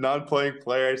non-playing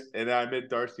players, and I met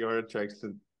Darcy Horacek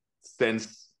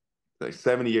since like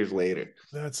 70 years later.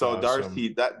 That's So awesome.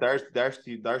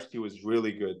 Darcy was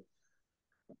really good.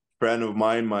 Friend of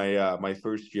mine, my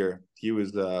first year, he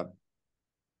was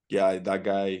yeah, that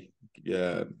guy,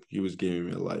 yeah, he was giving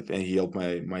me life, and he helped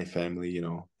my family,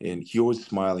 and he was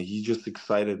smiling. He's just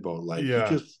excited about life. Yeah.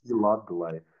 He loved the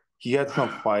life. He had some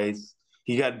fights.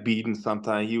 He got beaten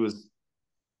sometimes. He was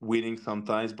winning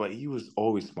sometimes, but he was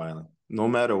always smiling. No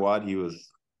matter what, he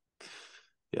was.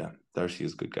 Yeah, Darcy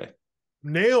is a good guy.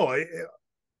 Nail,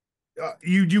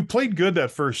 you played good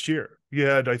that first year. You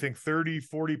had, I think, 30,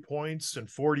 40 points in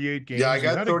 48 games. Yeah, I You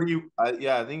got had 30.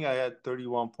 I think I had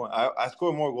 31 points. I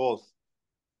scored more goals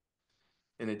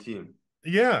in a team.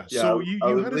 yeah. Yeah, So I you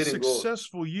was had a leading goals.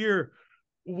 successful year.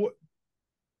 What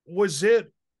was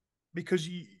it? Because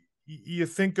you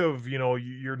think of,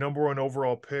 your number one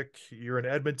overall pick. You're in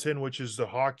Edmonton, which is the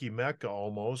hockey mecca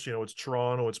almost. It's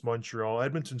Toronto, it's Montreal.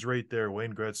 Edmonton's right there.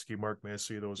 Wayne Gretzky, Mark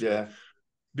Messier, those guys. Yeah.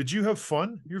 Did you have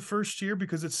fun your first year?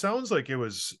 Because it sounds like it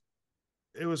was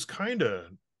kind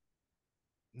of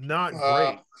not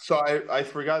great. So I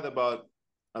forgot about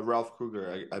Ralph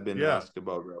Kruger. I've been Yeah, asked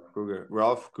about Ralph Kruger.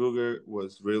 Ralph Kruger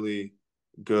was really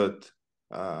good,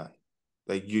 like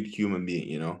good human being.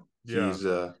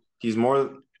 yeah, He's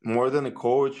more than a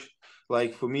coach.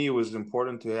 Like for me, it was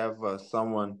important to have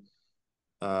someone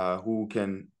who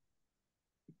can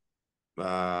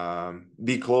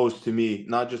be close to me,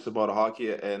 not just about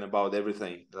hockey and about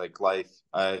everything, like life.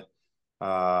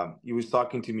 He was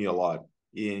talking to me a lot,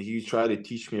 and he tried to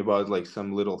teach me about like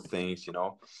some little things.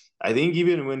 I think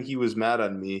even when he was mad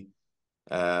at me,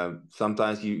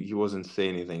 sometimes he wasn't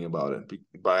saying anything about it,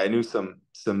 but I knew some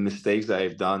mistakes that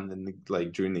I've done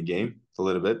like during the game a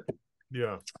little bit,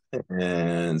 yeah,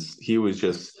 and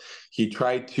he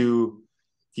tried to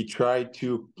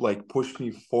like push me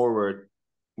forward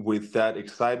with that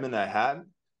excitement I had,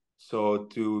 so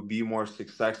to be more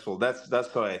successful. That's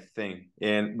what I think.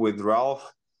 And with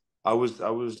Ralph, I was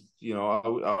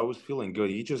feeling good.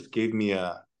 He just gave me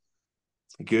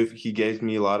he gave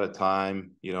me a lot of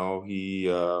time.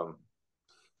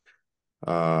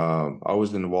 I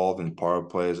was involved in power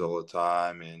plays all the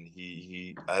time, and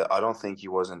I don't think he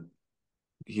was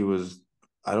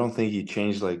I don't think he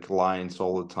changed like lines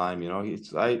all the time.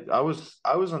 I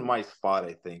was on my spot.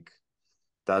 I think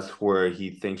that's where he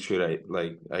thinks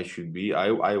I should be.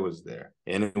 I was there,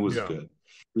 and it was yeah, good.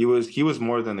 He was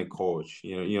more than a coach.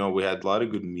 We had a lot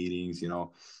of good meetings.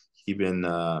 He been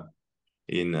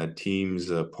in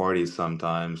teams parties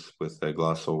sometimes with a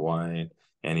glass of wine,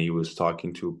 and he was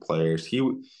talking to players. He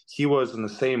was on the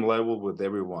same level with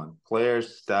everyone,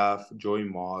 players, staff, Joey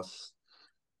Moss,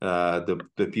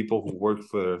 the people who worked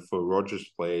for Rogers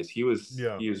Place. He was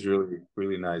yeah. he was really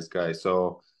really nice guy.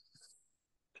 So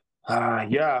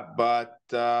yeah, but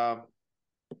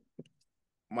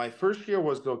my first year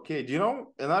was okay. Do you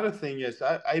know another thing is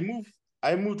I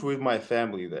moved with my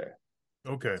family there.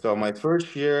 Okay, So my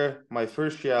first year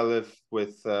I lived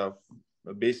with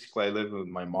basically I lived with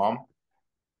my mom,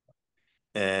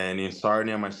 and in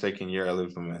Sarnia my second year I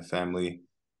lived with my family.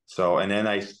 So and then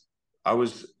I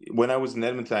was when I was in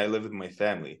Edmonton I lived with my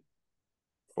family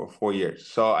for 4 years.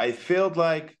 So I felt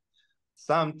like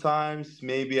sometimes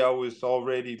maybe I was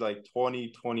already like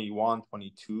 20, 21,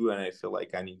 22, and I feel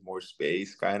like I need more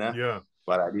space, kind of. yeah,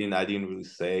 But I didn't really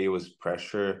say. It was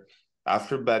pressure.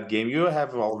 After a bad game, you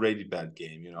have already bad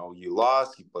game. You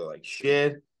lost, you play like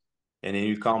shit, and then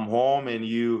you come home and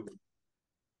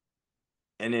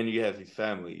then you have your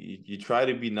family. You try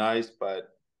to be nice, but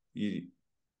you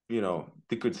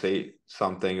they could say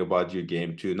something about your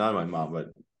game too. Not my mom,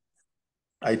 but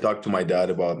I talk to my dad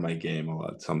about my game a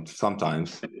lot.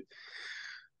 Sometimes.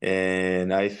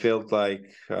 And I felt like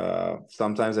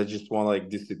sometimes I just want to like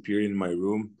disappear in my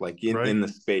room, like in right. the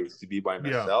space to be by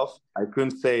Yeah, myself. I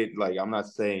couldn't say it, like I'm not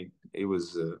saying it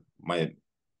was my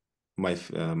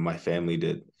family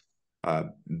did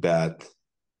bad,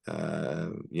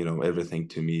 everything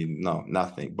to me. No,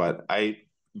 nothing. But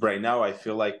right now I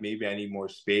feel like maybe I need more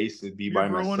space to be you're by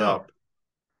growing myself. up.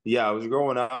 Yeah, I was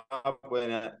growing up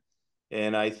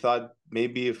and I thought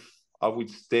maybe if I would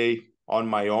stay on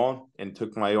my own and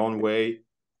took my own way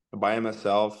by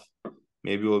myself,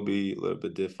 maybe it will be a little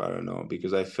bit different. I don't know,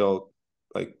 because I felt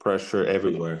like pressure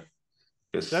everywhere.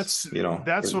 Because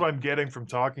that's what I'm getting from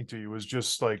talking to you is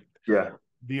just like yeah,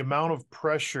 the amount of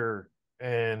pressure,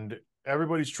 and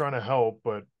everybody's trying to help,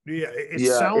 but yeah, it and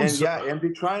sounds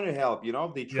they're trying to help.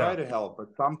 They try yeah, to help, but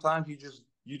sometimes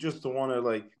you just don't want to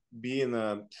like be in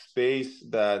a space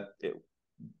that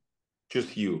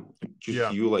just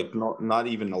yeah. you, like not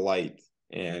even a light,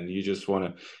 and you just want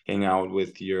to hang out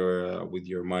with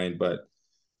your mind. But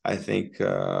I think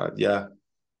yeah,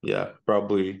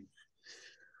 probably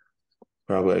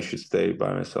I should stay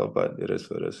by myself, but it is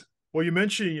what it is. Well, you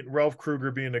mentioned Ralph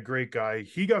Kruger being a great guy.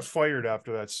 He got fired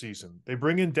after that season. They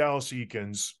bring in Dallas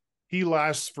Eakins. He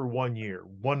lasts for 1 year,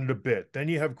 one and a bit. Then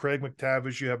you have Craig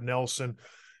McTavish, you have Nelson.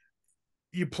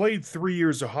 You played 3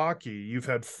 years of hockey. You've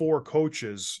had four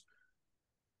coaches.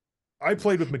 I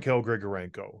played with Mikhail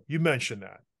Grigorenko. You mentioned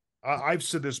that. I've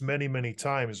said this many, many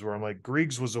times where I'm like,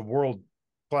 Griggs was a world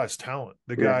class talent.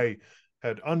 The Yeah, guy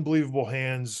had unbelievable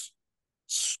hands,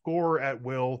 score at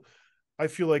will. I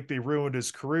feel like they ruined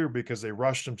his career because they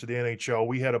rushed him to the NHL.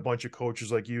 We had a bunch of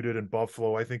coaches like you did in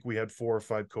Buffalo. I think we had 4 or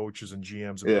 5 coaches and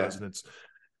GMs and yeah. presidents.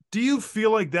 Do you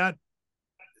feel like that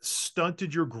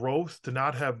stunted your growth to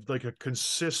not have like a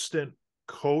consistent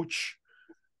coach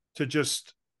to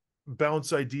just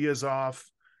bounce ideas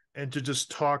off and to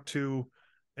just talk to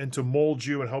and to mold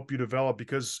you and help you develop?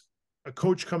 Because a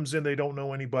coach comes in, they don't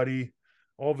know anybody.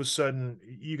 All of a sudden,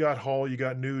 you got Hall, you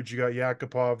got Nuge, you got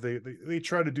Yakupov. They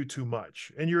try to do too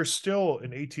much, and you're still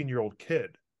an 18-year-old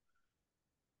kid.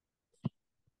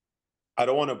 I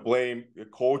don't want to blame the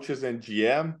coaches and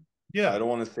GM. I Yeah. don't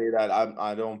want to say that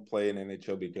I don't play in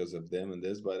NHL because of them and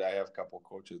this, but I have a couple of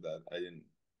coaches that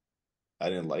I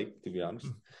didn't like, to be honest.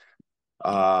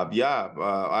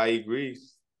 I agree,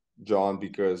 John,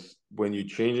 because when you're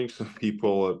changing some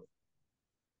people,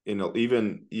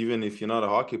 even if you're not a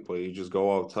hockey player, you just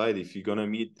go outside. If you're gonna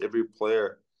meet every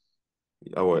player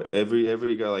or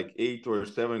every guy, like 8 or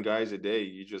 7 guys a day,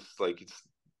 you just like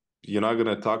you're not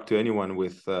gonna talk to anyone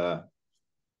with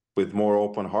more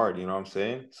open heart. You know what I'm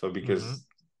saying? So Mm-hmm. because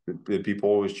the people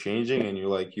always changing, and you're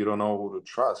like you don't know who to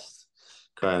trust,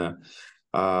 kind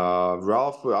of.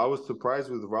 Ralph, I was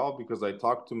surprised with Ralph because I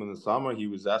talked to him in the summer. He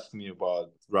was asking me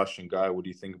about Russian guy. What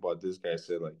do you think about this guy? I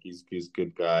said like he's a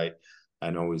good guy. I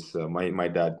know he's my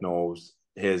dad knows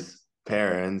his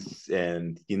parents,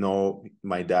 and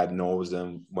my dad knows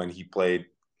him when he played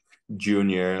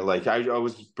junior. Like I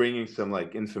was bringing some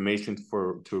like information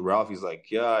to Ralph. He's like,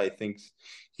 yeah, I think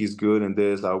he's good in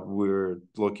this. We're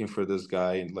looking for this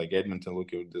guy, and like Edmonton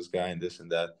looking for this guy and this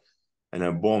and that. And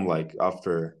then boom, like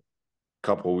after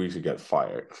couple of weeks he got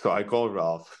fired. So I called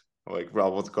Ralph. I'm like,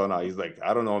 Ralph, what's going on? He's like,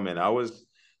 I don't know, man.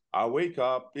 I wake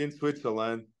up in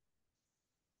Switzerland,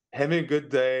 having a good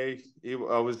day.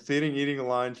 I was sitting eating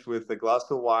lunch with a glass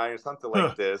of wine or something like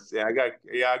Huh. this. Yeah,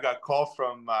 I got call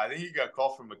from I think he got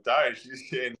call from McDyess,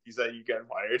 and he said you got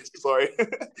fired. Sorry.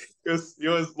 it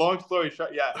was long story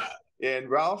short. Yeah. And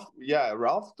Ralph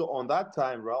on that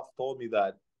time, Ralph told me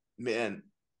that, man,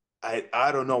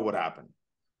 I don't know what happened.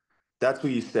 That's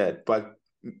what he said, but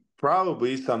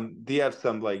probably they have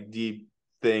some like deep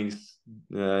things,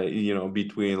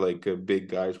 between like big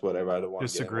guys, whatever. I don't want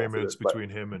to get involved with Disagreements it, between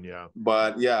him and yeah. it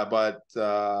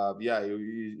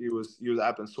was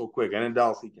happened so quick, and then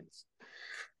Dallas Eakins,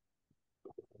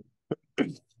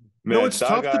 No, man, it's that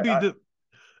tough to guy.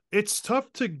 it's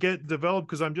tough to get developed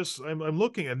because I'm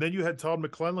looking, and then you had Todd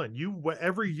McClellan.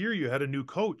 Every year you had a new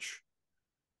coach.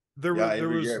 There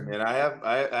Every was year, man. I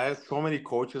have so many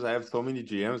coaches. I have so many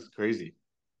GMs. Crazy.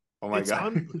 Oh my it's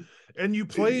god. and you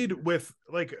played with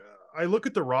like I look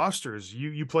at the rosters.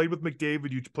 You played with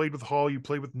McDavid, you played with Hall, you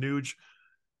played with Nuge.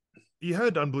 You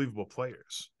had unbelievable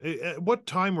players. At what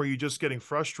time were you just getting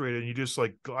frustrated and you just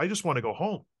like, I just want to go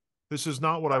home? This is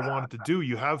not what I wanted to do.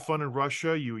 You have fun in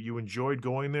Russia. You enjoyed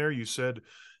going there. You said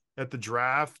at the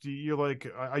draft, you're like,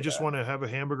 I just Yeah. want to have a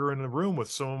hamburger in the room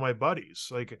with some of my buddies.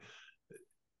 Like,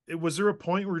 was there a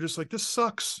point where you're just like, this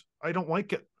sucks? I don't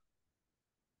like it.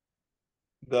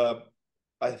 The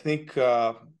I think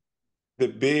the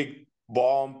big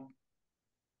bomb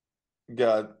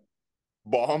got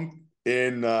bombed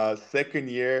in second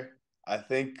year. I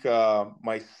think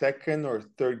my second or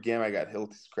third game, I got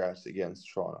healthy scratched against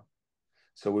Toronto.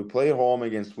 So we played home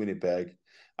against Winnipeg.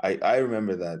 I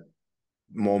remember that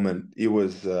moment. It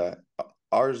was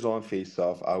our zone face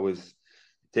off. I was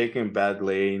taking bad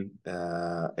lane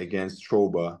against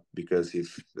Troba because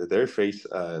if their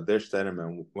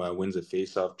centerman wins a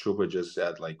face off, Troba just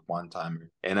had like one timer,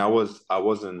 and I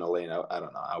wasn't in the lane. I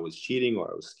don't know. I was cheating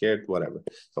or I was scared, whatever.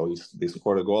 So they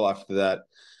scored a goal after that.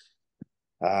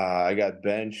 I got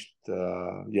benched.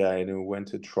 And we went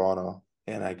to Toronto,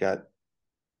 and I got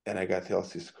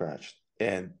healthy scratched.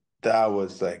 And that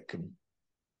was like,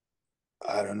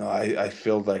 I don't know. I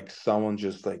feel like someone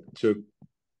just like took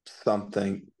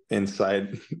something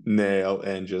inside Nail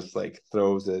and just like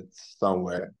throws it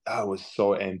somewhere. That was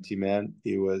so empty, man.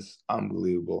 It was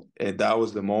unbelievable. And that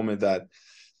was the moment that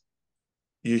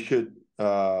you should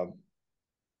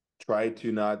try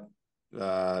to not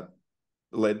uh,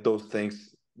 let those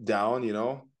things down,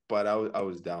 But I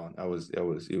was down.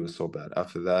 It was so bad.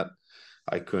 After that,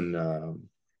 I couldn't.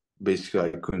 Basically,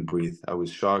 I couldn't breathe. I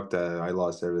was shocked that I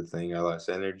lost everything. I lost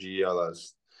energy. I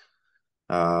lost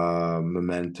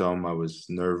momentum. I was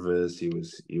nervous.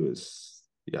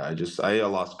 Yeah. I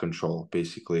lost control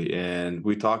basically. And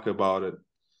we talked about it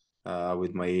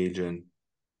with my agent,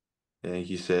 and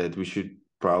he said we should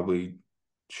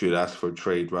ask for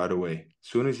trade right away. As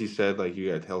soon as he said like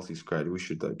you got healthy scratch, we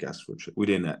should like ask for trade. We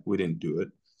didn't do it,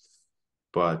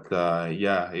 but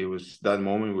yeah, it was that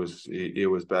moment it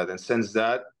was bad. And since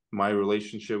that, my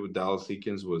relationship with Dallas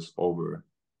Eakins was over.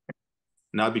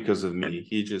 Not because of me.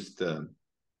 He just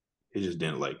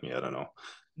didn't like me. I don't know.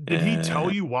 Did he tell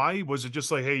And you why? Was it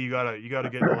just like, hey, you gotta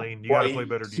get in the lane, you well, gotta play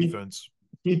better defense?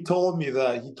 he told me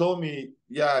that. He told me,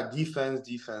 yeah, defense,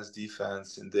 defense,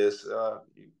 defense, and this. Uh,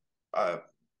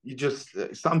 you just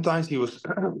sometimes he was.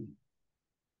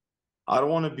 I don't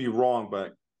want to be wrong,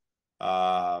 but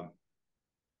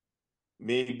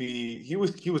maybe he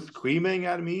was screaming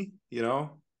at me.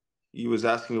 He was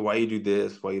asking me why you do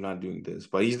this, why you're not doing this,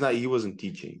 but he wasn't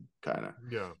teaching. Kind of.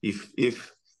 Yeah.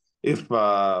 If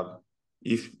uh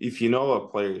if you know a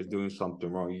player is doing something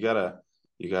wrong, you gotta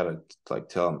like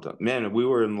tell him to. Man, we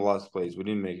were in the last place. We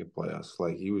didn't make it playoffs.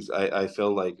 Like I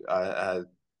felt like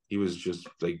he was just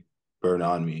like burn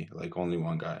on me, like only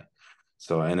one guy.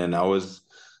 So and then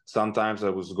sometimes I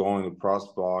was going to press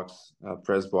box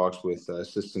with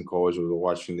assistant coach. We were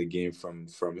watching the game from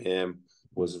him.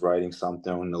 Was writing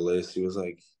something on the list. He was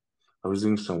like, I was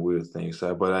doing some weird things,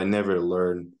 but I never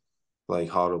learned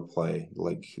like how to play.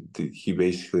 Like he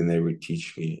basically never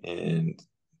teach me,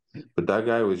 but that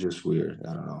guy was just weird.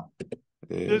 I don't know.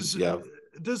 Does Yeah,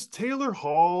 does Taylor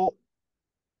Hall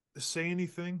say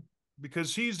anything?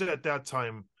 Because he's at that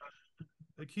time,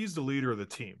 like he's the leader of the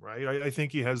team, right? I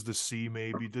think he has the C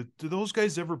maybe. Do those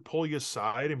guys ever pull you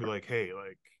aside and be like, hey,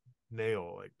 like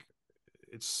Nail, like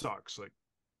it sucks. Like,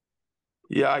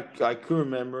 yeah. I could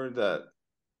remember that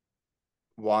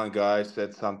one guy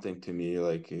said something to me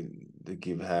like to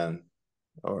give hand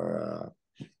or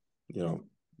you know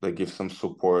like give some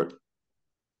support.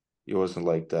 It wasn't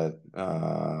like that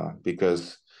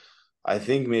because I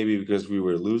think maybe because we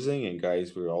were losing and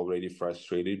guys were already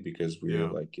frustrated because we were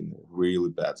yeah, like in a really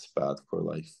bad spot for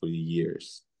like 3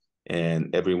 years,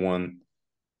 and everyone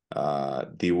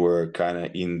they were kind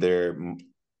of in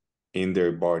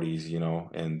their bodies,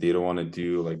 and they don't want to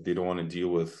deal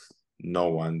with no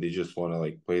one. They just want to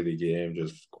like play the game,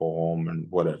 just go home and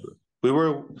whatever. We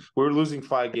were losing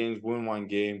 5 games, win 1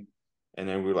 game, and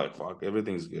then we're like, fuck,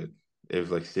 everything's good. If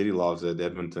like City loves it,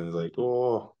 Edmonton is like,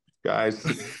 oh guys,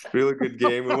 really good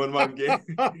game. We won 1 game.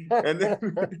 And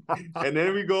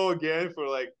then we go again for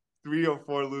like 3 or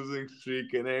 4 losing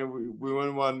streak, and then we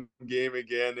win 1 game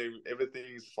again, and everything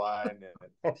is fine.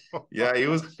 And yeah, it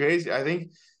was crazy. I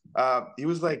think he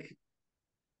was like,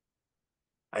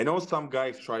 I know some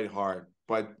guys tried hard,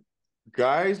 but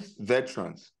guys,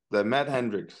 veterans, that Matt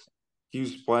Hendricks, he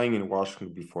was playing in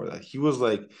Washington before that. He was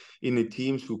like in the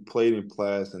teams who played in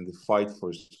playoffs and they fight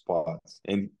for spots,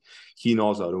 and he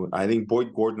knows how to win. I think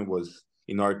Boyd Gordon was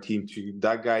in our team too.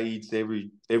 That guy eats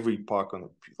every puck on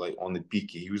the PK.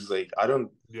 He was like,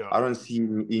 yeah. I don't see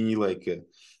any like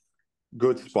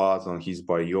good spots on his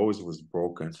body. He always was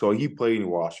broken. So he played in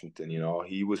Washington,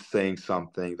 he was saying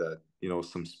something that,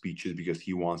 some speeches because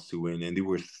he wants to win, and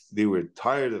they were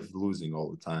tired of losing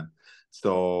all the time.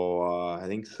 So I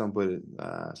think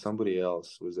somebody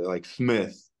else was there, like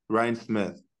Ryan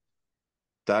Smith.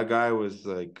 That guy was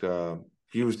like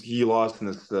he lost in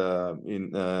this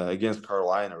in against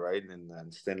Carolina, right, in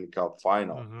the Stanley Cup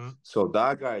final. Mm-hmm. So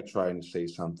that guy trying to say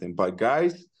something, but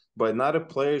not a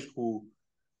players who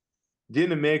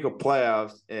didn't make a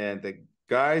playoffs, and the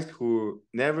guys who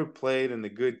never played in the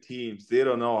good teams, they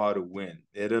don't know how to win.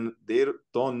 They don't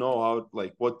know how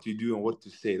like what to do and what to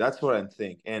say. That's what I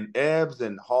think. And Ebbs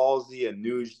and Halsey and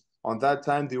Nuge on that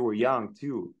time they were young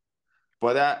too,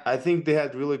 but I think they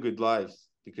had really good lives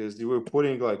because they were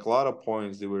putting like a lot of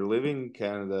points. They were living in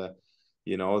Canada,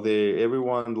 they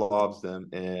everyone loves them,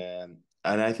 and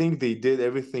I think they did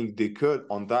everything they could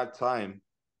on that time.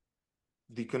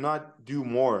 They cannot do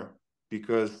more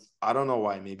because I don't know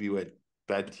why. Maybe we had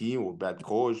bad team or bad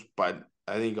coach, but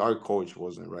I think our coach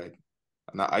wasn't right.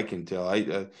 And I can tell.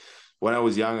 when I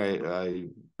was young,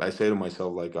 I say to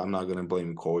myself, like, I'm not gonna blame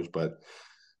the coach, but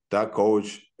that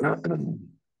coach, I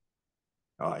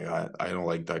don't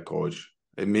like that coach.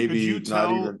 And Could you maybe not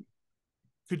tell? even,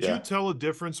 Could you yeah, tell a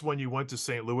difference when you went to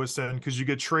St. Louis then? Because you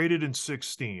get traded in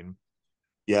 16.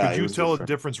 yeah, Could it you was tell a different.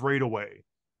 difference right away?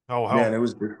 Man, How it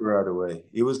was different right away.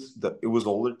 It was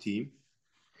older team.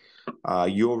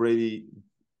 You already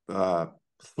uh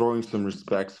throwing some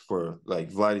respects for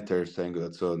like Vladdy Tarasenko.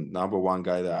 That's the number one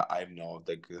guy that I know.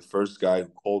 Like the first guy who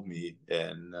called me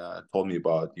and told me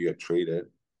about you got traded.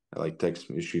 Like text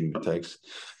me, shooting me text.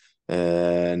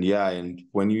 And yeah, and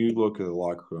when you look at the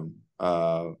locker room,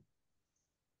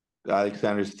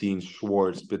 Alexander Steen,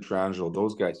 Schwartz, Pietrangelo,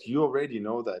 those guys, you already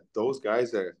know that those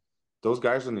guys are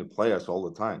going to play us all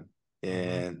the time. Mhm.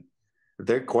 And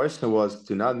their question was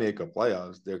to not make a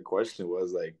playoffs. Their question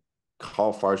was like,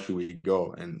 how far should we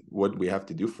go and what we have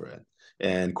to do for it?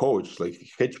 And coach, like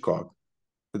Hitchcock,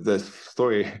 the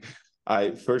story,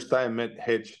 I first time met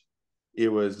Hitch, it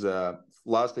was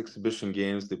last exhibition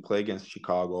games. They play against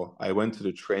Chicago. I went to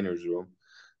the trainer's room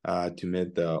to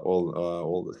meet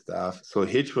all the staff. So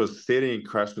Hitch was sitting and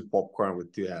crashing popcorn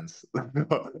with two hands.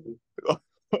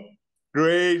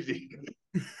 Crazy.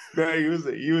 Man, he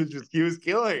was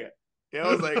killing it. And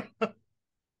I was like,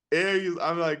 hey,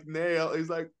 I'm like Nail. He's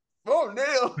like, oh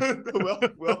Nail,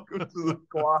 welcome to the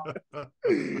squad.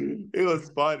 It was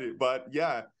funny, but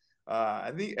yeah,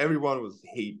 I think everyone was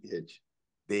hate Hitch.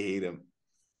 They hate him.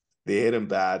 They hate him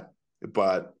bad,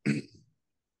 but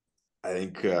I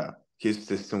think his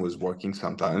system was working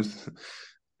sometimes.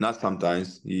 Not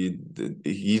sometimes.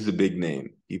 He's a big name.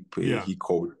 Yeah.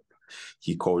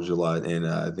 He coached a lot, and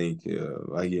I think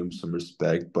I give him some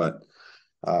respect. But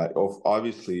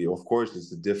obviously, of course,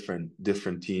 it's a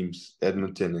different teams.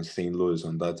 Edmonton and St. Louis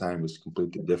on that time was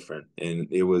completely different, and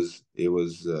it was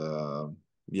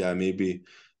yeah, maybe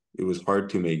it was hard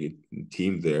to make a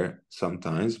team there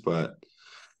sometimes, but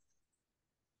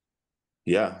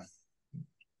yeah,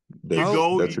 You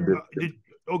How that's a did different.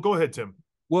 oh go ahead, Tim.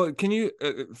 well can you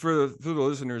for the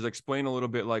listeners explain a little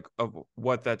bit like of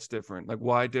what that's different? Like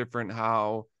why different?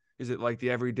 How is it like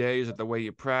the everyday? Is it the way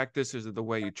you practice? Is it the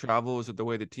way you travel? Is it the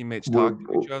way the teammates talk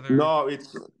to each other? No,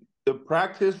 it's the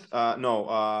practice.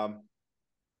 No,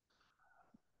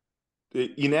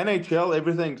 in NHL,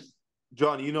 everything's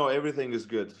John. You know, everything is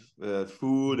good.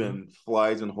 Food Mhm. and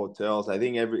flights and hotels. I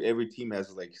think every team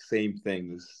has like same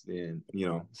things, and you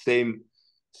know, same.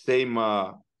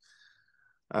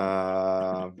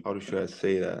 How should I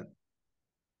say that?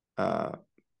 Uh,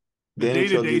 The the NHL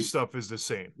day-to-day gives stuff is the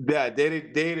same. yeah, day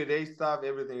to day stuff.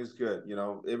 Everything is good. You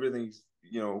know, everything's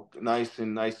nice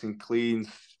and clean,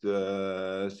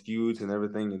 skewed and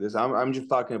everything. This I'm just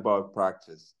talking about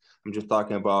practice. I'm just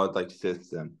talking about like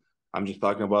system. I'm just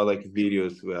talking about like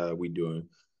videos we doing.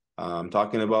 I'm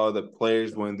talking about the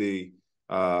players when they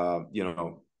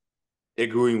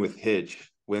agreeing with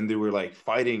Hitch when they were like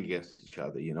fighting against each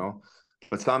other.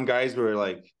 But some guys were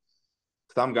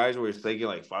thinking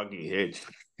like fucking Hitch,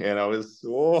 and I was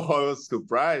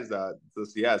surprised that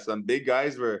this, yeah, some big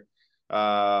guys were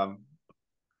um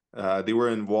they were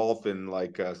involved in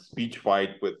like a speech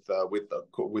fight with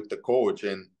the coach,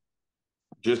 and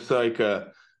just like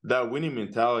that winning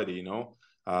mentality, the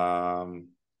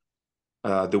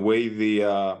way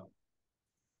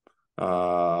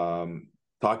um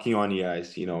talking on the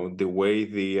ice, the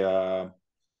way uh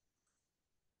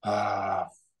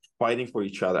fighting for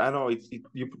each other. I know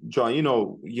John,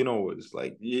 it's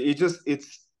like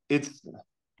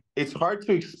it's hard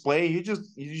to explain. You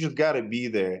just gotta be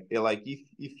there. Like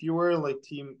if you were like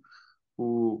team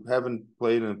who haven't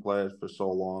played in the playoffs for so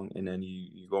long, and then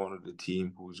you go into the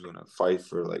team who's gonna fight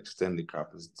for like Stanley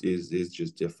Cup is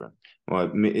just different.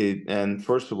 And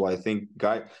first of all, I think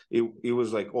it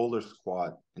was like older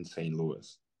squad in St.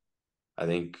 Louis. I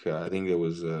think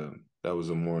that was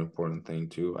a more important thing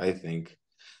too. I think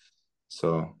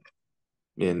so.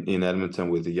 In Edmonton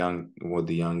with the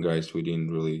young guys, we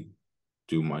didn't really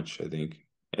do much. I think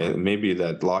maybe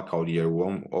that lockout year we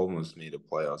almost made the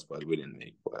playoffs, but we didn't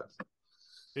make playoffs.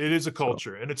 It is a So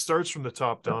culture, and it starts from the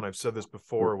top down. I've said this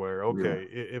before, where yeah, okay,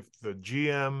 if the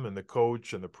GM and the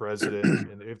coach and the president,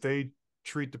 and if they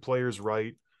treat the players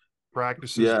right,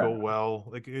 practices yeah, go well,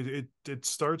 like it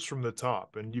starts from the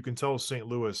top, and you can tell St.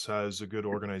 Louis has a good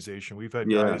organization. We've had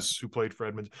yeah, guys who played for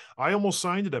Edmonton. I almost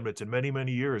signed at Edmonton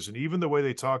many years, and even the way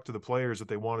they talked to the players that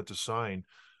they wanted to sign,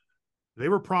 they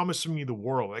were promising me the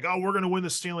world. Like, oh, we're going to win the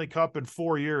Stanley Cup in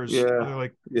 4 years. And they're yeah,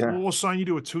 like, well, yeah, we'll sign you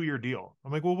to a 2-year deal.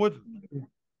 I'm like, well, what?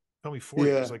 Tell me 4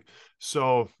 years. yeah, Like,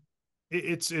 so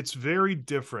it's very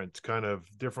different, kind of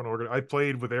different organ. I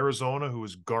played with Arizona, who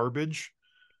was garbage.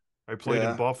 I played in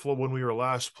Yeah. Buffalo when we were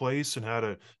last place and had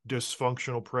a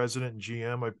dysfunctional president and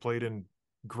GM. I played in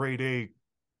grade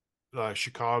A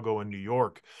Chicago and New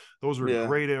York. Those were Yeah.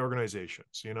 great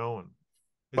organizations, you know, and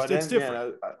But it's then, man,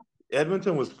 different.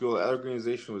 Edmonton was cool. That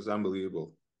organization was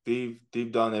unbelievable.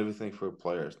 They've done everything for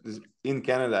players. In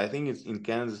Canada, I think it's in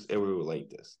Canada it's everywhere like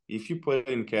this. If you play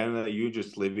in Canada, you're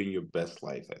just living your best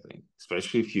life. I think,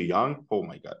 especially if you're young. Oh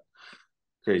my god,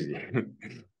 crazy.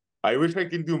 I wish I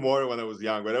could do more when I was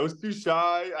young, but I was too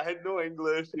shy. I had no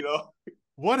English, you know.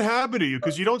 What happened to you?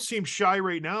 Because you don't seem shy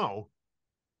right now.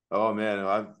 Oh man,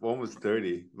 I'm almost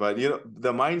 30. But you know,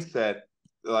 the mindset,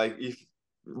 like if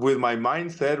with my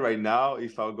mindset right now,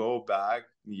 if I'll go back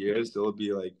years, it'll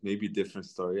be like maybe a different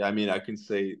story. I mean, I can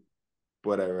say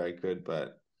whatever I could,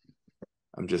 but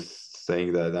I'm just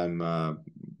saying that I'm a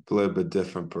little bit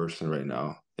different person right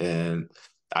now. And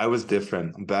I was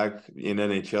different. Back in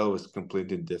NHL was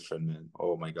completely different, man.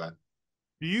 Oh my God.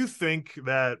 Do you think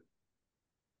that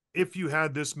if you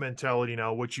had this mentality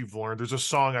now, what you've learned, there's a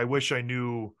song I wish I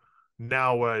knew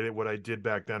now what I did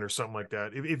back then or something like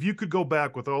that. If you could go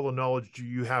back with all the knowledge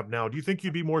you have now, do you think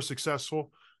you'd be more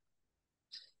successful?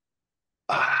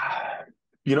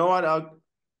 You know what?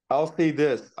 I'll say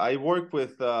this. I worked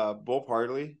with Bob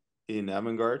Hartley in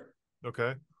Avangard.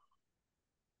 Okay.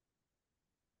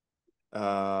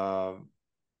 Uh,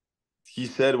 he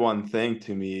said one thing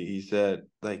to me. He said,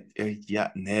 like, yeah,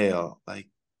 Nail, like,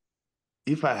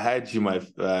 if I had you my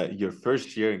your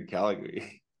first year in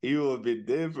Calgary, it would be a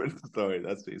different story.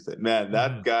 That's what he said. Man, Mm-hmm.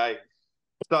 that guy.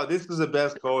 So this is the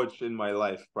best coach in my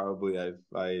life. Probably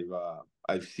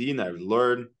I've seen. I've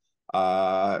learned.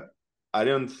 Uh, I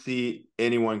don't see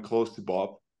anyone close to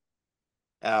Bob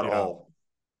at Yeah. all.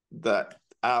 That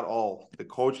at all. The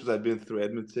coaches I've been through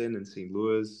Edmonton and St.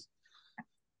 Louis.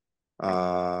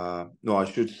 No, I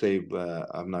should say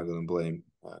I'm not going to blame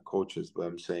coaches, but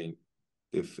I'm saying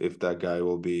if that guy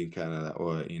will be in Canada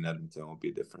or in Edmonton, it will be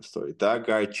a different story. That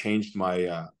guy changed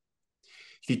my.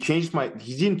 He changed my.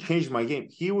 He didn't change my game.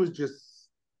 He was just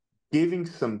giving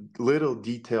some little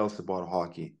details about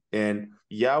hockey. And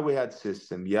yeah, we had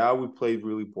system. Yeah, we played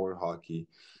really poor hockey.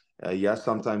 Yeah,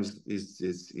 sometimes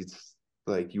it's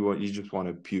like you just want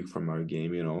to puke from our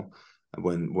game, you know.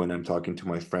 When I'm talking to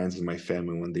my friends and my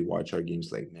family when they watch our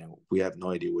games, like, man, we have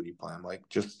no idea what you play. I'm like,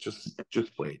 just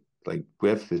wait. Like, we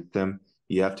have system.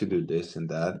 You have to do this and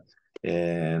that.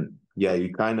 And yeah,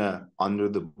 you kind of under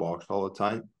the box all the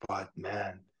time. But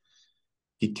man,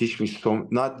 he teach me so,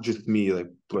 not just me, like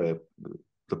the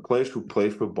players who play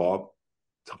for Bob,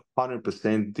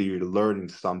 100% they're learning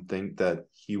something that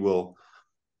he will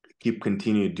keep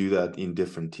continue to do that in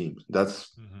different teams.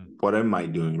 That's Mm-hmm. what am I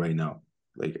doing right now?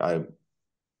 Like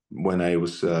when I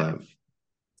was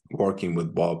working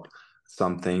with Bob,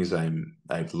 some things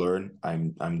I've learned,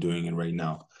 I'm doing it right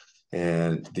now.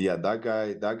 And yeah, that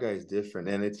guy is different.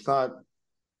 And it's not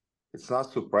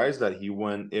surprised that he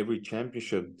won every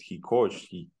championship he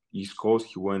coached. East Coast,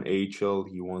 he won AHL,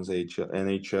 he won AHL,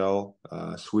 NHL,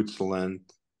 Switzerland,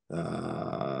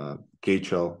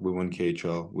 KHL. We won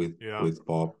KHL Yeah. with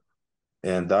Bob,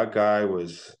 and that guy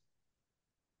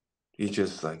he's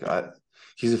just like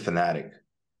he's a fanatic.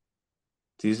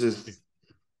 He's just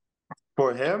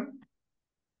for him.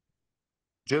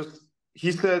 Just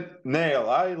he said, Nail,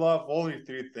 I love only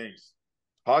three things: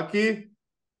 hockey,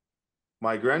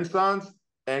 my grandsons,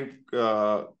 and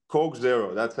Coke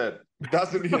Zero. That's it.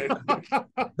 Doesn't need anything.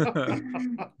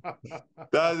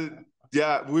 That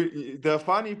yeah. The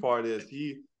funny part is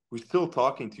we're still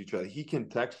talking to each other. He can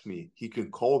text me. He can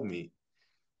call me.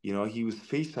 You know, he was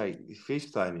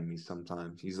FaceTiming me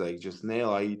sometimes. He's like, "Just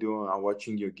Nail, how you doing? I'm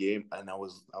watching your game." And I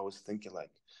was thinking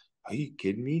like, "Are you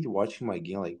kidding me? Watching my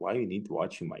game? Like, why do you need to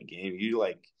watching my game? You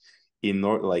like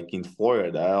like in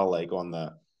Florida, like on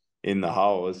the in the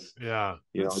house, Yeah.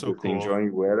 you That's know, so just cool.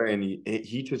 enjoying weather." And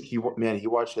he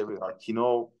watched every, like, you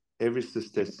know, every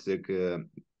statistic,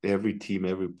 every team,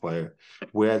 every player.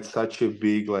 We had such a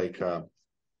big like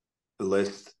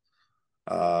list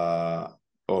uh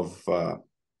of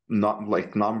not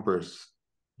like numbers,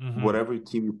 Mm-hmm. whatever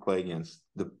team you play against,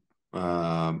 the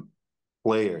um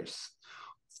players,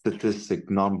 statistic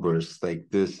numbers, like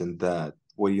this and that,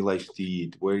 what he likes to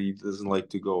eat, where he doesn't like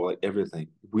to go, like everything.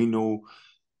 We know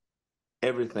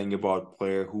everything about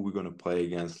player who we're gonna play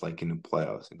against, like in the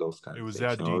playoffs and those kind It of was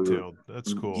things. that You know, detailed.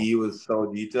 That's cool. he was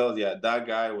so detailed. Yeah, that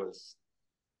guy was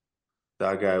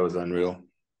unreal.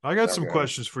 I got That some guy.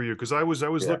 questions for you because I was Yeah.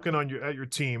 looking on your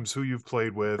teams who you've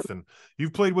played with, and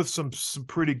you've played with some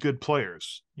pretty good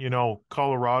players. You know,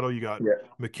 Colorado, you got Yeah.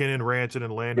 McKinnon, Rantanen,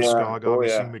 and Yeah. Landeskog, Oh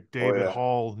obviously yeah. Oh McDavid, yeah.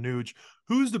 Hall, Nuge.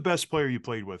 Who's the best player you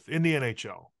played with in the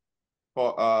NHL?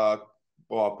 Well,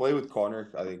 Well, I play with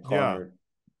Connor. I think Yeah. Connor,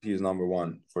 he's number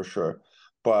one for sure.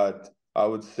 But I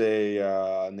would say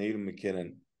Nathan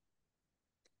McKinnon.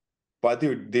 But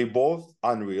dude, they both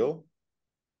unreal,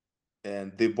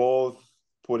 and they both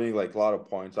putting like a lot of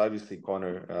points. Obviously,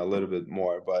 Connor a little bit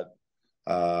more, but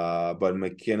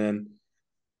McKinnon,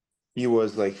 he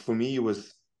was like for me, he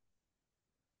was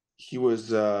he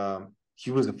was a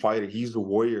fighter. He's a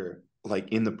warrior. Like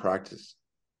in the practice,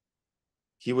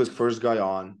 he was first guy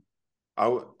on. I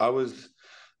was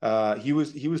he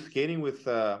was skating with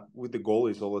the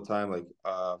goalies all the time, like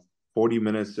 40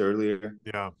 minutes earlier.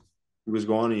 Yeah. He was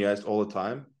going to ice all the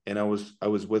time, and I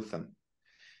was with him.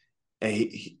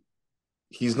 And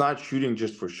he's not shooting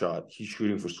just for shot. He's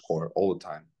shooting for score all the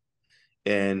time.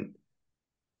 And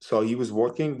so he was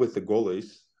working with the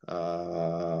goalies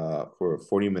for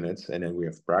 40 minutes, and then we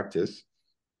have practice.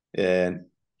 And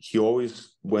he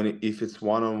always, when if it's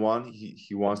one on one,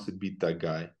 he wants to beat that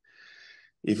guy.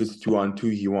 If it's two on two,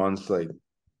 he wants like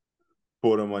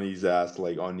put him on his ass,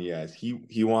 like on the ass.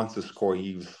 He wants to score.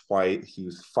 He was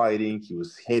fighting, he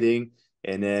was hitting,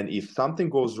 and then if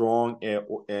something goes wrong,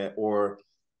 or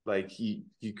like he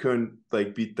couldn't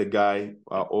like beat the guy,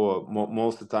 or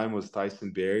most of the time was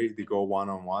Tyson Berry. They go one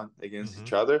on one against Mm-hmm.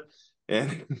 each other,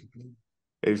 and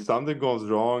if something goes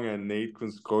wrong and Nate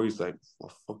can score, he's like,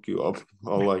 "I'll fuck you up,"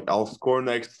 or like, "I'll score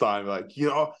next time." Like, you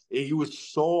know, he was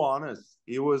so honest.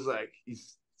 It was like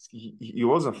he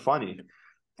wasn't funny.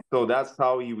 So that's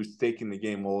how he was taking the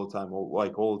game all the time,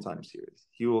 like all the time serious.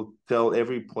 He will tell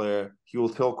every player, he will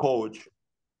tell coach,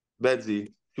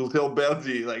 Betsy, he'll tell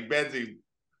Betsy, like, Betsy,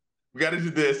 we got to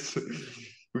do this.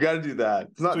 We got to do that.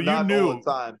 It's So you not all knew, the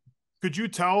time. could you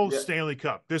tell Yeah, Stanley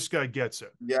Cup, this guy gets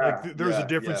it? Like yeah, there's a yeah,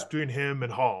 difference yeah, between him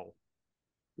and Hall.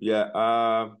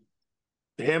 yeah.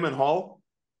 Him and Hall,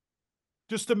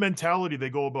 Just the mentality they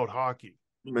go about hockey.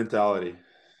 mentality,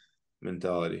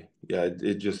 Yeah,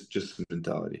 it just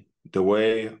mentality. The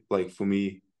way, like for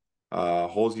me,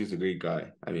 Halsey's a great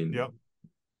guy. I mean, Yep.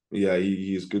 yeah,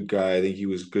 he's a good guy. I think he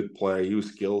was a good player. He was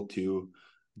skilled too,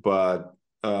 but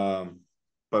um,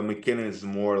 but McKinnon is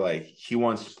more like he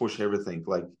wants to push everything.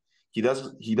 Like he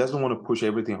doesn't want to push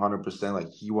everything 100%. Like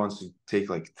he wants to take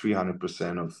like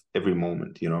 300% of every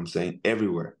moment. You know what I'm saying?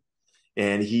 Everywhere,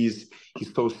 and he's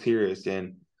so serious.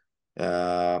 And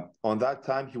on that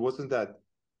time, he wasn't that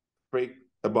freak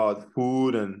about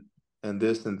food and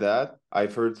this and that.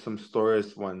 I've heard some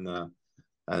stories when.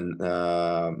 And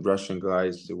Russian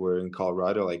guys were in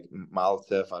Colorado, like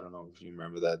Maltsev. I don't know if you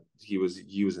remember that. He was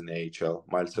in the AHL,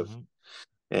 Maltsev, Mm-hmm.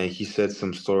 and he said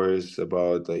some stories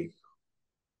about like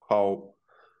how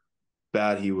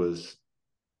bad he was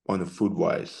on the food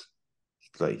wise.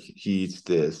 Like he eats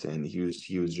this, and he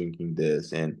was drinking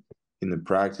this, and in the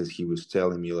practice he was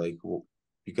telling me like, well,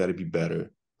 you got to be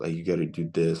better. Like you got to do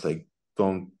this. Like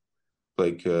don't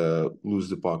like lose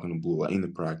the puck on the blue line in the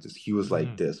practice. He was Mm-hmm.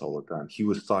 like this all the time. He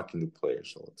was talking to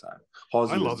players all the time. I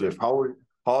Halsey was love it. different.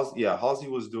 Halsey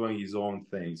was doing his own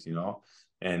things, you know,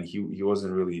 and he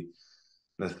wasn't really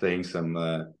saying some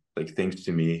like things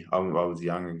to me. I was a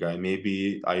younger guy.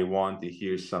 Maybe I want to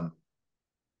hear some,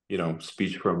 you know,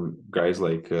 speech from guys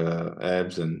like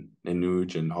Ebbs and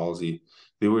Nuge and Halsey.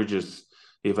 They were just,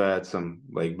 if I had some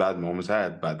like bad moments, I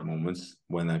had bad moments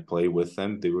when I play with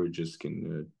them. They were just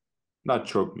gonna not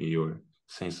choke me or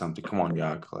saying something. Come on,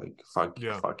 Yak, like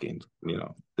Yeah. fucking, you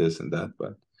know, this and that,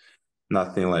 but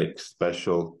nothing like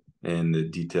special in the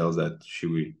details that should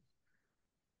we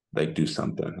like do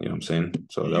something. You know what I'm saying?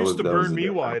 So You used to that was burn the me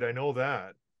difference. wide. I know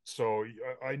that. So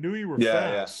I knew you were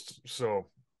Yeah, yeah, fast. So,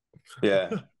 yeah,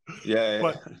 yeah,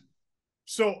 but yeah.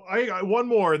 so I one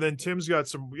more, and then Tim's got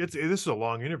some. This is a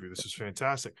long interview. This is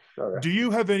fantastic. All right. Do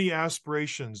you have any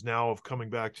aspirations now of coming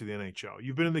back to the NHL?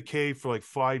 You've been in the K for like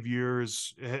 5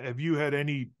 years. Have you had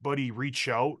anybody reach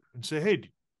out and say, "Hey,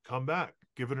 come back,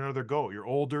 give it another go"? You're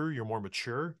older, you're more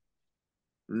mature.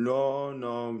 No,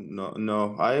 no, no,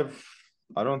 no.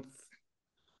 I don't.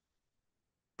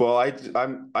 Well,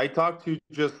 I talk to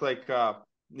just like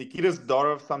Nikita's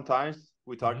daughter sometimes.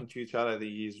 We Mm-hmm. talking to each other. I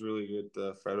think he's really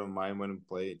good friend of mine when we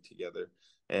play together.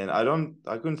 And I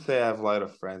couldn't say I have a lot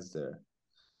of friends there.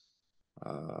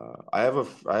 I have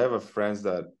a friends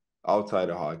that outside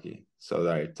of hockey, so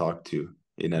that I talk to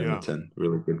in Yeah, Edmonton,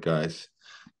 really good guys.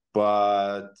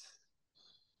 But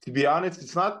to be honest,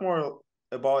 it's not more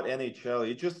about NHL.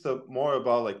 It's just more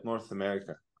about like North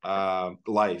America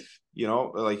life. You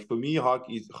know, like for me,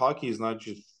 hockey is not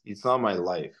just it's not my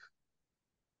life.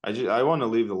 I want to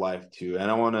live the life too,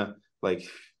 and like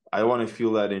I want to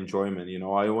feel that enjoyment. You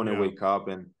know, I want to yeah, wake up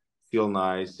and feel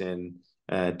nice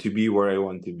to be where I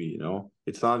want to be. You know,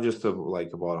 it's not just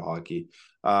like about hockey.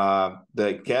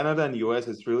 The Canada and US,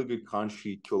 it's really good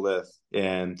country to live,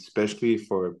 and especially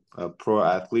for pro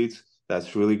athletes,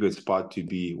 that's really good spot to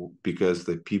be because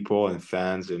the people and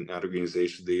fans and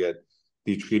organizations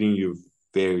they treating you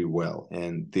very well,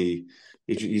 and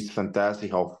it's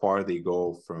fantastic how far they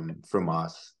go from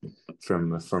us,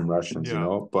 from Russians, you Yeah.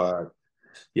 know. But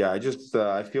yeah,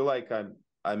 I feel like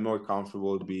I'm more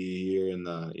comfortable to be here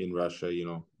in Russia, you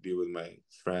know, be with my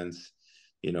friends.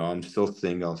 You know, I'm still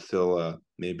single, still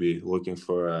maybe looking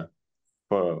for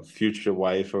a future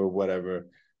wife or whatever.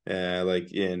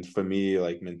 Like in for me,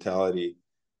 like mentality,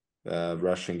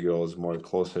 Russian girl is more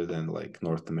closer than like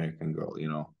North American girl, you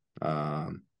know.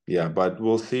 Yeah, but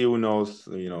we'll see. Who knows?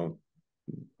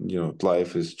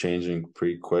 Life is changing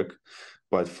pretty quick.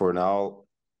 But for now,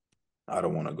 I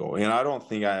don't want to go, and I don't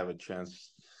think I have a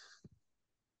chance.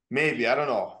 Maybe I don't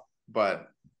know, but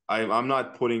I'm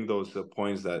not putting those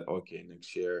points that okay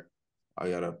next year I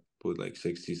gotta put like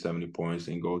 60, 70 points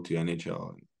and go to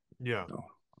NHL. Yeah. No,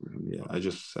 yeah, I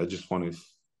just want to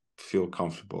feel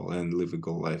comfortable and live a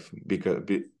good life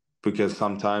because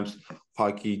sometimes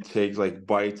hockey takes like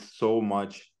bites so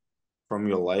much from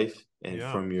your life and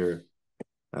Yeah. from your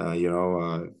I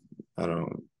don't know.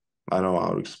 I don't know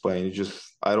how to explain. It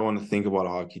just I don't want to think about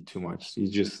hockey too much. You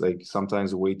just like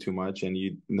sometimes way too much, and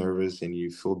you nervous and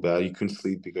you feel bad. You couldn't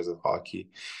sleep because of hockey.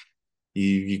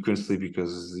 You couldn't sleep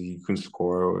because you couldn't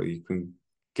score or you couldn't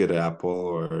get an apple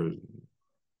or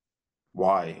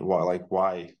why?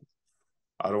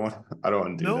 I don't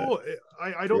want to do that. No,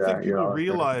 I don't Yeah, think you people know.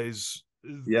 realize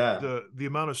Yeah, the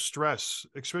amount of stress,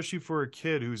 especially for a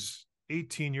kid who's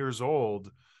 18 years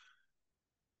old,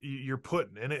 you're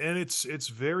putting, and it's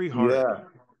very hard. yeah.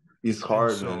 It's And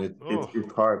hard, man. so,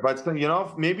 It's hard. But you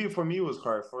know, maybe for me it was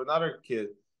hard. For another kid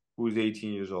who's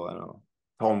 18 years old, I don't know,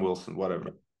 Tom Wilson,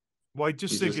 whatever. well, I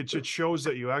just He's think just it shows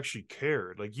that you actually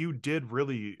cared. Like you did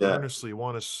really yeah, earnestly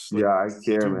want to like yeah. I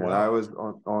care, do man. I well. was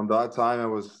on that time. I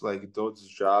was like those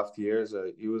draft years.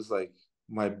 It was like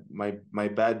my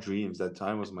bad dreams. That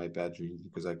time was my bad dreams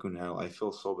because I couldn't handle. I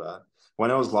feel so bad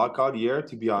when I was lockout year.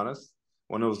 To be honest,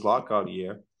 when it was lockout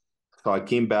year. So I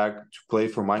came back to play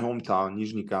for my hometown,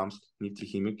 Nizhny Kamsk,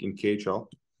 Nifty in KHL.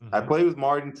 I Hmm. played with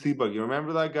Martin Cibak. You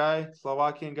remember that guy,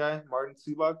 Slovakian guy, Martin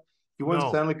Cibak? He won No.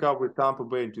 Stanley Cup with Tampa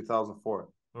Bay in 2004.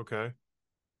 Okay.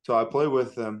 So I played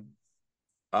with him.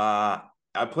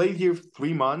 I played here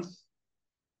 3 months.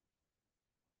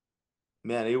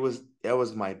 Man, it was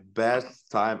my best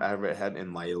time I ever had in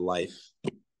my life.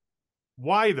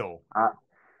 Why though? I,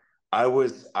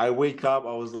 I wake up,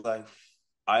 I was like,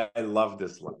 I love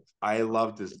this life. I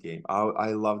love this game.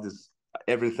 I love this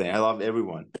everything. I love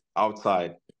everyone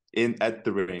outside, in at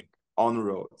the rink, on the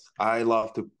roads. I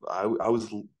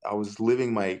was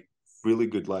living my really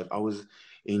good life. I was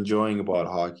enjoying about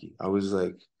hockey. I was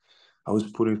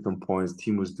putting some points,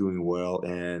 team was doing well,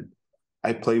 and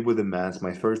I played with the Mans.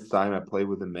 My first time I played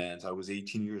with the Mans, I was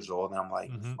 18 years old, and I'm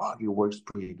like, Hmm. fuck, it works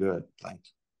pretty good. Like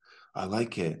I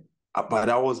like it. But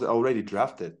I was already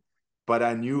drafted. But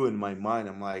I knew in my mind,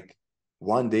 I'm like,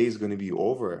 one day is going to be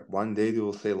over. One day they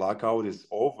will say lockout is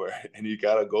over and you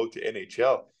got to go to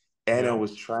NHL. And I Yeah.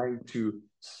 was trying to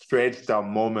stretch that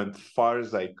moment far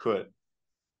as I could.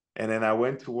 And then I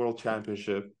went to World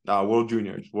Championship, World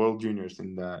Juniors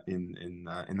in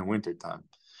the winter time.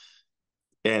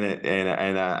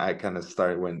 I kind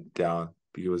of went down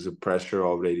because the pressure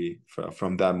already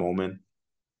from that moment.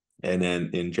 And then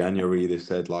in January, they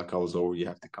said lockout was over. You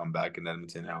have to come back in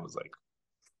Edmonton. I was like,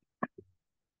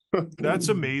 That's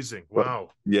amazing. but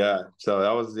Wow. yeah. So that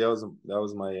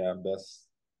was my best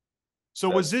So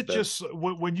was best it best. just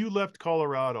when you left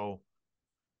Colorado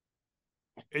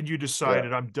and you Yeah.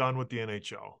 decided I'm done with the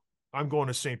NHL? I'm going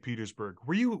to St. Petersburg.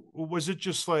 Was it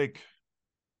just like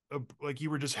you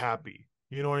were just happy?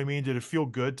 You know what I mean? Did it feel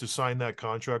good to sign that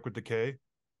contract with the K?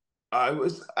 I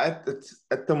was at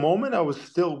the moment I was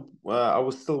still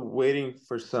waiting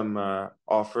for some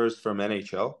offers from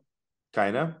NHL,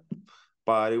 kind of,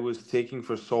 but it was taking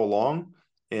for so long,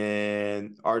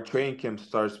 and our training camp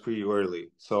starts pretty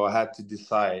early, so I had to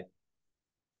decide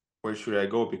where should I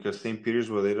go because St.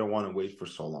 Petersburg they don't want to wait for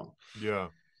so long. Yeah.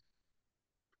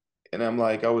 And I'm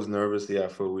like, I was nervous, yeah,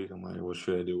 for a week. I'm like, what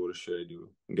should I do? What should I do?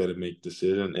 I got to make a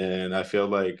decision, and I feel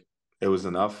like it was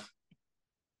enough.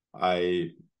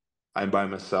 I I'm by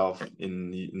myself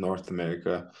in North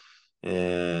America,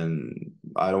 and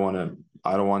I don't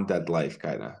want that life,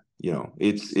 kind of. You know,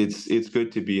 it's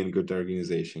good to be in a good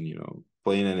organization. You know,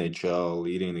 playing NHL,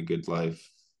 leading a good life,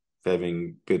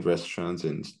 having good restaurants,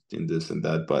 and in this and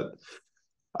that. But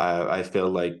I feel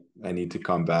like I need to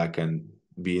come back and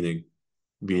be in a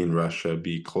be in Russia,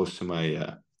 be close to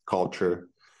my culture,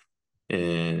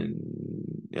 and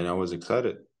I was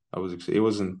excited. It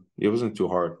wasn't too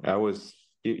hard.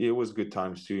 It was good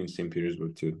times too in St.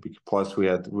 Petersburg too. Plus, we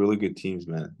had really good teams,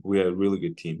 man. We had really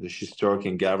good teams. The Shostak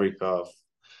and Gavrikov,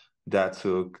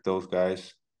 Datsuk, those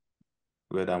guys.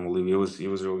 We had unbelievable. It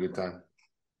was a really good time.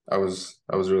 I was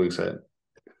really excited.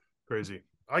 Crazy.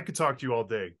 I could talk to you all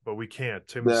day, but we can't.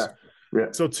 Yeah, yeah,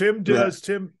 So Tim yeah. does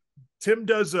Tim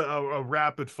does a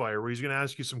rapid fire where he's going to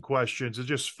ask you some questions. It's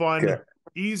just fun, Okay.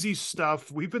 easy stuff.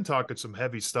 We've been talking some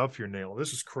heavy stuff here, Nail.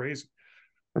 This is crazy.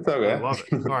 It's okay. I love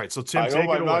it. All right, so Tim, I hope take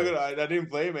it I'm not away. gonna. I didn't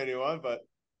blame anyone, but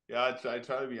yeah, I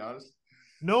try to be honest.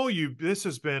 No, this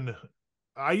has been.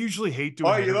 I usually hate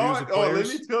Oh, doing you know interviews what? with Oh, let me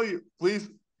players. tell you, please.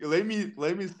 Let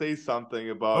me say something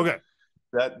about Okay.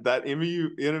 that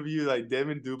interview like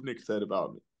Devin Dubnik said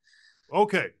about me.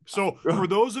 Okay. So for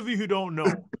those of you who don't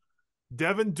know,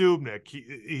 Devin Dubnik,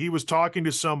 he was talking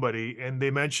to somebody and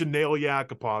they mentioned Nail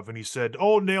Yakupov and he said,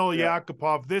 "Oh, Nail Yeah,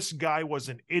 Yakupov, this guy was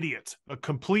an idiot, a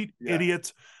complete yeah,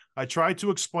 idiot." I tried to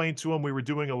explain to him we were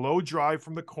doing a low drive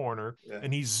from the corner yeah.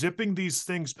 and he's zipping these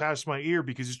things past my ear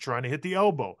because he's trying to hit the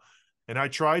elbow. And I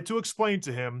tried to explain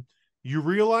to him, you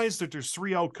realize that there's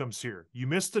three outcomes here. You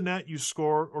miss the net, you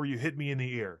score, or you hit me in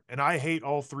the ear. And I hate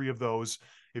all three of those.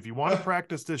 If you want to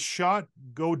practice this shot,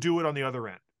 go do it on the other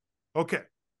end. Okay.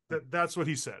 That's what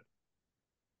he said.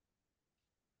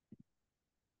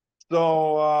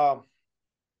 So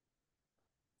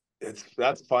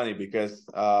that's funny because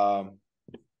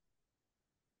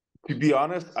to be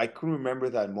honest, I couldn't remember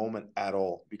that moment at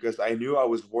all because I knew I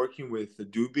was working with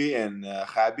Duby and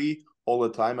Habi all the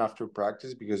time after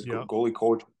practice because Yeah. goalie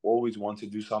coach always wants to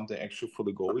do something extra for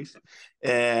the goalies,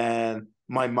 and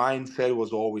my mindset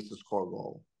was always to score a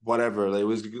goal, whatever. Like, it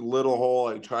was a little hole.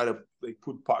 I try to like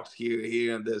put pucks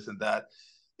here, and this and that,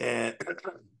 and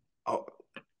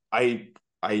I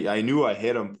I knew I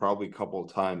hit him probably a couple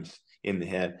of times in the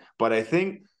head, but I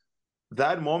think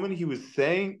that moment he was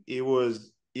saying it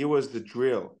was the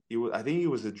drill. I think it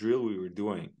was the drill we were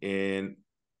doing, and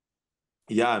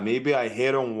yeah, maybe I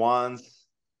hit him once.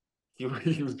 He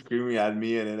was screaming at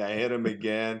me, and then I hit him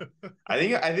again. I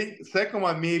think second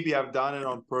one maybe I've done it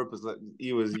on purpose. Like,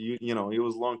 it was a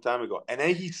long time ago, and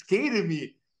then he skated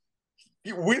me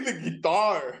with a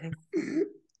guitar.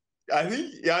 I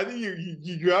think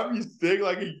you grabbed me stick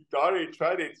like a guitar and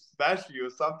tried to smash me or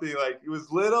something. Like, it was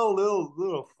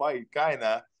little fight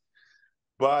kinda.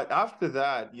 But after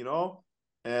that,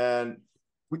 and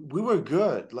we were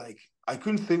good. Like, I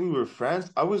couldn't say we were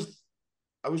friends. I was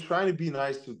trying to be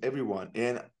nice to everyone.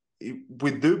 And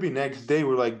with Doobie next day,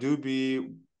 we're like,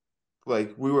 Doobie,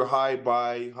 like, we were hi,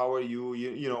 bye, how are you?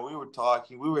 We were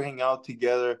talking, we were hanging out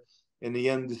together. In the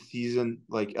end of the season,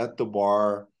 like at the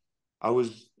bar, he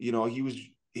was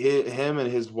him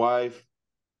and his wife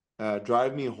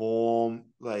drive me home.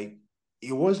 Like,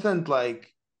 it wasn't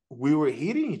like we were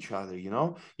hating each other.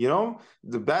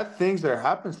 The bad things that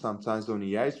happen sometimes on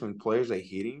the ice when players are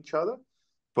hating each other.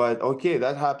 But okay,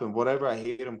 that happened. Whatever, I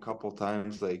hit him a couple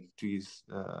times, like to his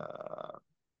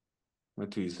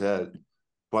head.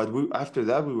 But after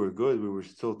that we were good. We were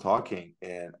still talking,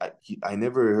 and I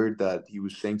never heard that he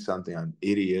was saying something, "I'm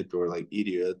idiot" or like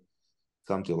 "idiot,"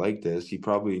 something like this. He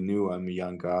probably knew I'm a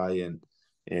young guy,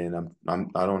 and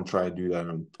I don't try to do that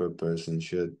on purpose and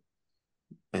shit.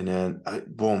 And then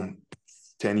boom,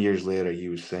 10 years later, he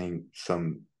was saying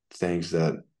some things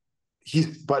that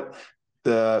but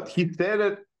he said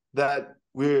it that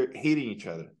we're hating each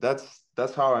other. That's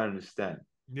how I understand.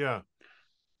 Yeah.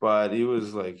 But I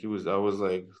was like,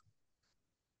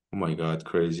 oh my God,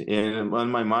 crazy. And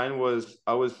on my mind was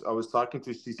I was talking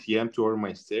to CCM to order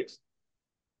my sticks,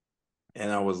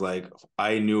 and I was like,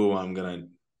 I knew I'm gonna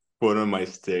put on my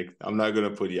stick. I'm not gonna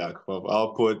put Yakupov.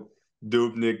 I'll put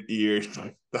Dubnik ears.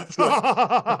 That's what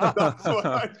that's what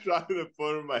I tried to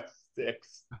put on my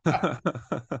sticks.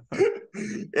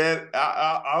 And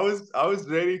I was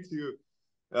ready to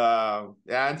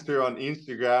answer on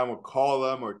Instagram or call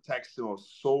them or text them.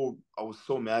 I was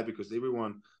so mad because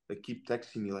everyone like keep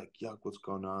texting me like, "Yuck, what's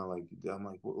going on?" Like, I'm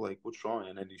like, what's wrong?"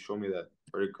 And then he showed me that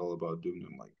article about Dubnik.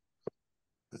 I'm like,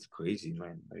 that's crazy,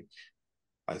 man. Like,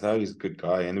 I thought he's a good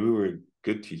guy, and we were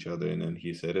good to each other. And then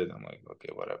he said it. I'm like, okay,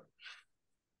 whatever.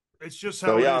 It's just So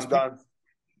how it yeah, is. I'm done.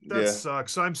 That Yeah.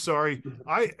 sucks. I'm sorry.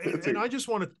 I just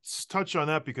want to touch on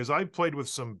that because I played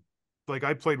with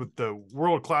I played with the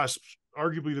world class,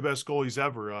 arguably the best goalies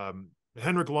ever,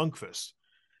 Henrik Lundqvist.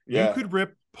 You Yeah. could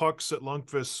rip pucks at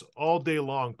Lundqvist all day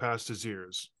long past his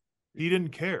ears. He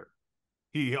didn't care.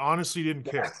 He honestly didn't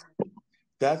care.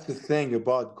 That's the thing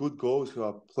about good goals who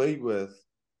I've played with.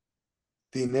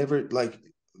 They never like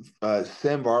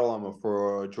Sam Varlamov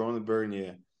for Jordan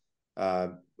Bernier.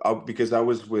 Because I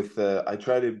was with I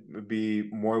try to be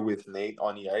more with Nate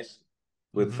on the ice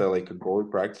with like a goalie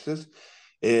practices,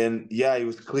 and yeah, it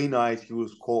was clean ice. He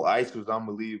was cold. Ice was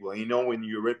unbelievable. You know, when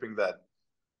you're ripping that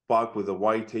puck with the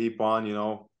white tape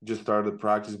on, just started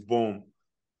practice, boom,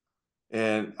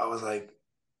 and I was like,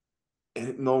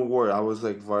 and no word. I was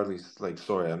like, Varley's like,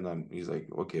 sorry, I'm not. He's like,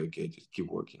 okay, just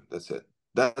keep working. That's it.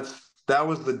 That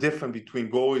was the difference between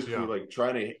goalies who like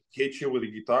trying to hit you with a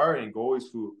guitar and goalies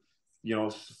who,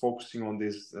 focusing on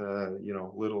these,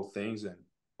 little things. And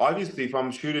obviously, if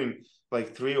I'm shooting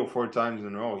like 3 or 4 times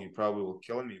in a row, he probably will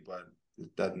kill me. But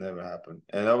that never happened.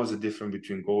 And that was the difference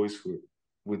between goalies who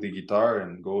with the guitar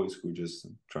and goalies who just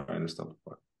trying to stop the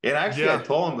puck. And actually, I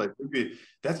told him like,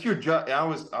 that's your job. I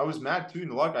was mad too in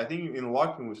the locker. I think in the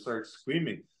locker room we started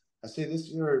screaming. I say, this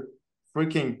is your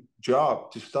freaking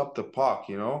job to stop the puck.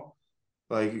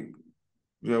 Like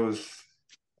it was,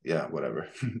 whatever.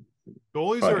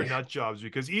 Goalies are nut jobs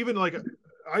because even like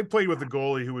I played with a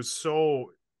goalie who was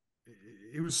so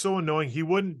annoying. He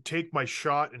wouldn't take my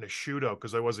shot in a shootout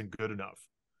because I wasn't good enough.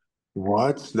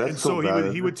 What? That's and so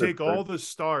bad. he would take all the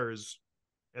stars,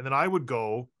 and then I would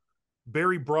go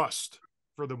Barry Brust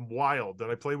for the Wild. That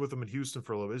I played with him in Houston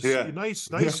for a little bit. He's a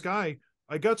nice guy.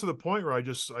 I got to the point where I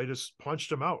just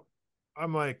punched him out.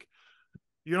 I'm like,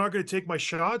 you're not going to take my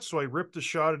shot, so I ripped a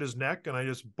shot at his neck and I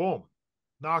just boom,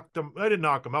 knocked him. I didn't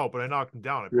knock him out, but I knocked him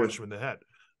down. I punched him in the head.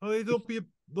 Well, don't be a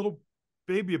little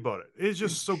baby about it. It's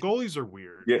just so goalies are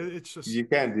weird. Yeah, it's just you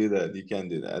can't do that. You can't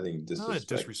do that. I think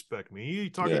disrespect me. You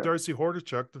talk to Darcy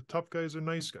Hordichuk, the tough guys are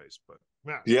nice guys, but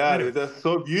anyway. That's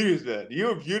so beauty, man.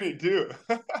 You're a beauty too.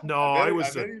 No, I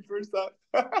was first time.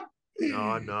 No,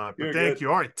 I'm not. But thank you.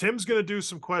 All right, Tim's going to do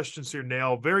some questions here,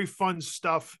 Nail. Very fun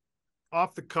stuff,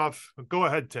 off the cuff. Go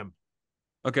ahead, Tim.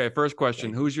 Okay, first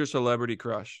question: who's your celebrity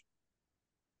crush?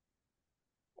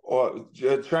 Oh,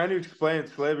 trying to explain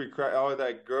celebrity crush. Oh,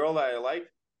 that girl that I like.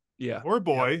 Yeah, or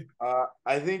boy.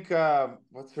 I think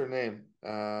what's her name?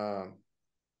 I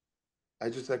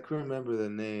couldn't remember the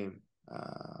name.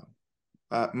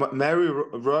 Mary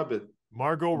Robbie.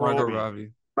 Margot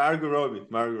Robbie. Margot Robbie.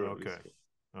 Okay.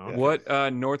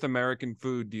 What North American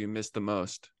food do you miss the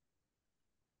most?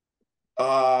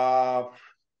 I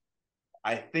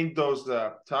think those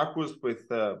tacos with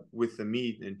the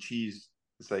meat and cheese.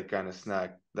 It's like kind of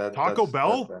snack. Taco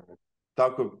Bell.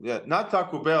 Not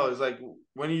Taco Bell. It's like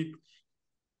when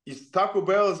Taco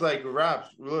Bell is like wraps,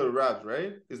 little wraps,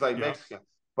 right? It's like Mexican.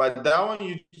 But that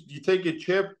one, you take a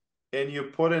chip and you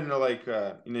put in like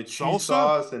in a cheese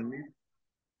sauce and meat.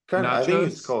 I think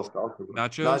it's called salsa.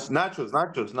 Nachos.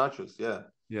 Nachos. Yeah.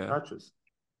 Nachos.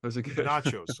 Those are good.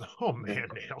 Nachos. Oh man,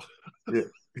 Nail.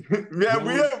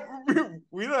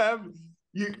 We don't have.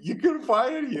 You can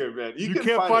find it here, man. You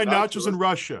can't find nachos in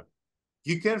Russia.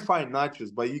 You can find nachos,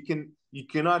 but you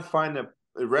cannot find a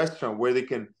restaurant where they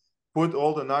can put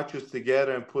all the nachos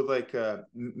together and put like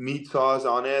meat sauce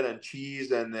on it and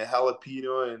cheese and the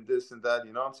jalapeno and this and that.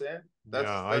 You know what I'm saying? That's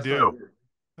I do.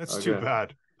 That's too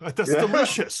bad. That's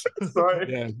delicious.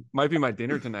 Sorry. Yeah, might be my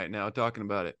dinner tonight now, talking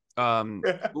about it.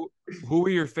 Who are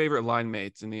your favorite line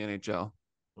mates in the NHL?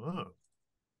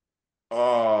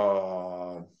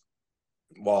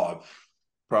 Well,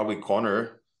 probably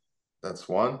Connor. That's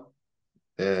one.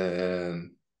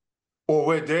 And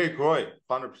Derek Roy,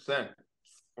 100%.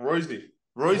 Royce.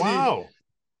 Wow.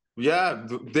 Yeah,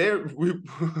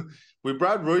 we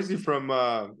brought Royce from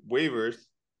waivers,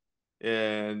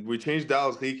 and we changed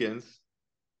Dallas Deacons,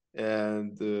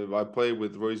 and I played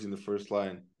with Royce in the first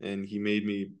line, and he made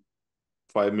me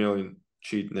 $5 million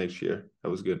cheat next year. That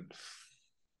was good.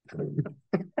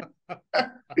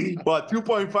 Well,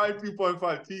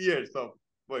 2.5, 2 years. So,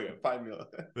 5 million.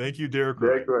 Thank you, Derek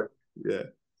Roy. Yeah.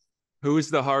 Who is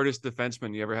the hardest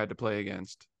defenseman you ever had to play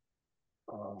against?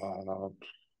 I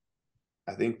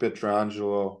think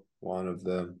Pietrangelo, one of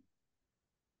them.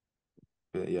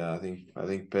 But yeah, I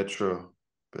think Petro.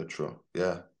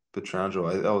 Yeah,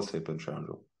 Pietrangelo. I would say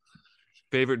Pietrangelo.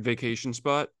 Favorite vacation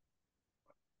spot?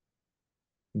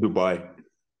 Dubai,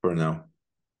 for now.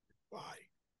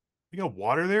 You got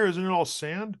water there? Isn't it all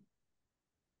sand?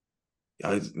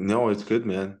 No, it's good,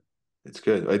 man. It's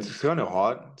good. It's kind of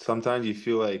hot. Sometimes you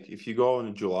feel like if you go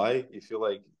in July, you feel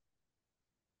like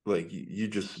you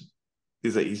just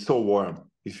it's so warm.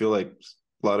 You feel like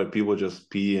a lot of people just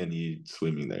pee and you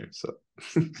swimming there. So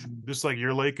just like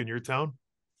your lake in your town?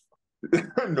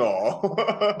 No.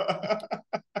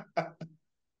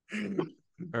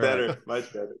 Better,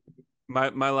 much better.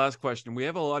 My last question. We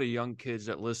have a lot of young kids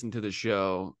that listen to the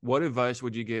show. What advice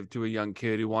would you give to a young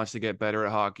kid who wants to get better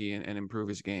at hockey and improve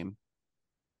his game?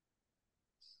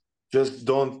 just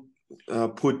don't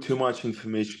put too much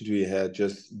information to your head.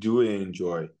 Just do it and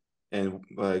enjoy. And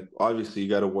like obviously, you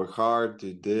got to work hard,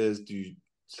 do this, do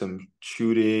some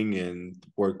shooting, and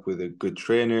work with a good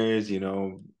trainers.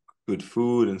 Good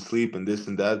food and sleep and this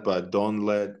and that. But don't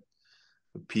let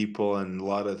people and a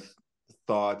lot of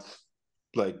thoughts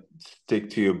like stick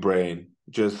to your brain.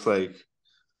 Just like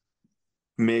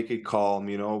make it calm.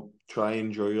 Try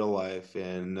enjoy your life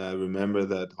and remember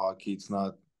that hockey. It's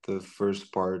not the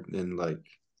first part in like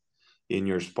in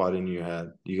your spot in your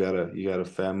head. You got a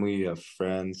family, you have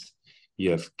friends,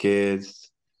 you have kids.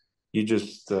 You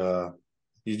just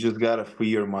gotta free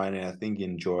your mind and I think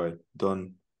enjoy.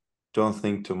 Don't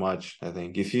think too much. I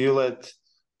think if you let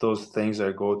those things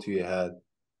that go to your head,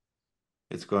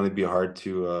 it's gonna be hard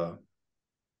to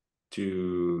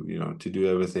do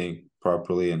everything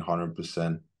properly and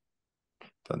 100%.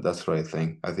 That's what I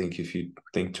think. I think if you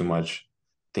think too much,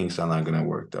 things are not gonna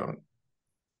work out.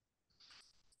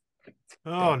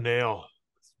 Oh, Nail.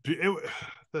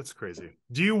 That's crazy.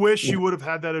 Do you wish you would have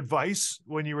had that advice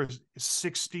when you were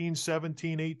 16,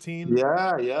 17, 18?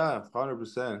 Yeah,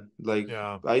 100%. Like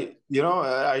Yeah. I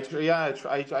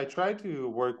try to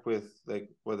work with like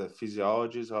with a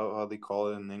physiologist, how they call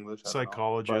it in English, I don't know. But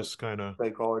Psychologist kind of.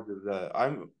 psychologist,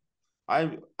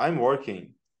 I'm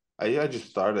working. I just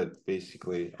started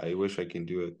basically. I wish I can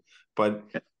do it, but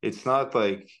it's not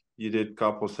like you did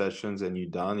couple sessions and you're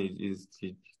done. It's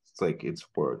like it's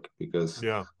work because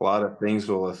Yeah. a lot of things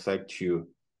will affect you,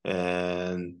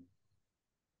 and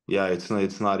yeah, it's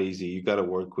not easy. You got to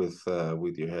work with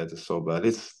your head so bad.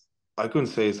 I couldn't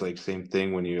say it's like same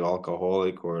thing when you're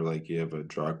alcoholic or like you have a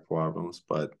drug problems,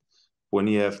 but when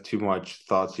you have too much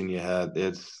thoughts in your head,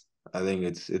 I think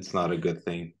it's not a good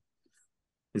thing.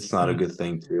 It's not a Hmm. good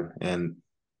thing too. And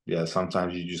yeah,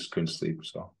 sometimes you just couldn't sleep.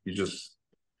 So It's you gotta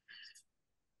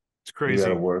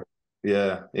crazy. work.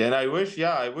 Yeah. And I wish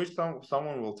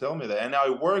someone will tell me that. And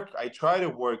I try to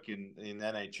work in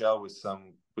NHL with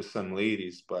some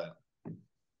ladies, but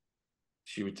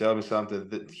she would tell me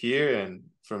something here and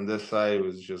from this side it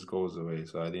was just goes away.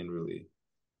 So I didn't really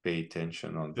pay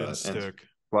attention on Didn't that. And stick.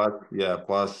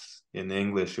 plus in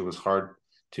English it was hard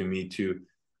to me to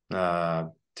uh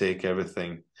take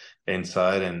everything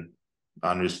inside and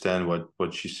understand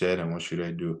what she said and what should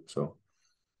I do. So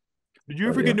Did you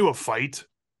but ever get yeah. into a fight?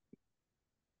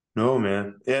 No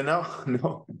man. Yeah, no,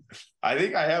 no. I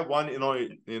think I had one in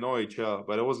OHL,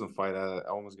 but it wasn't a fight. I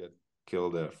almost got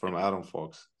killed from Adam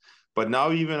Fox. But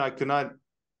now even I could not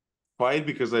fight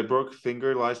because I broke a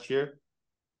finger last year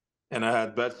and I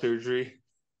had bad surgery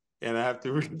and I have to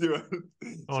redo it.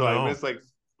 Oh So I no. missed like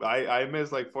I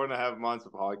missed like 4.5 months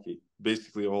of hockey.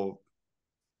 Basically a Whole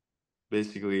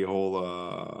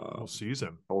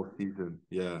season. whole season.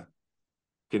 Yeah.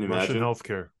 Can you Russian imagine?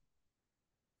 healthcare.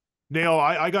 Nail,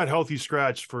 I got healthy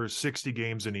scratch for 60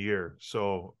 games in a year.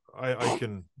 So I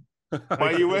can I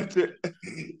But you can went to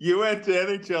you went to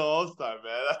NHL All Star,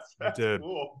 man. I That's did.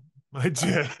 cool. I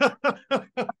did.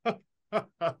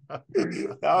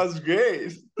 That was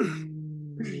great.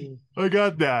 I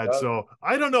got that. That- So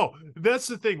I don't know. That's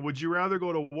the thing. Would you rather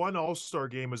go to one All-Star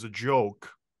game as a joke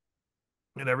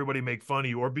and everybody make fun of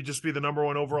you, or just be the number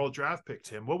one overall draft pick,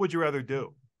 Tim? What would you rather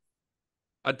do?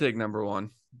 I'd take number one.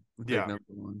 I'd take Yeah. number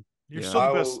one. You're Yeah. still the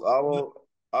I best. will I will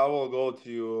I will go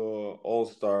to All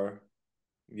Star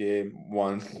game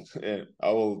once and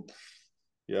I will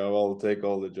take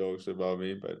all the jokes about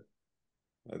me, but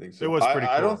I think It so. was pretty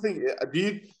I don't cool. think do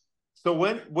you so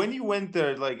when you went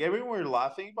there, like everyone were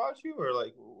laughing about you or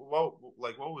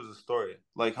what was the story?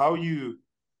 Like how you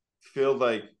feel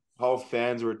like how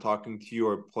fans were talking to you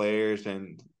or players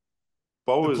and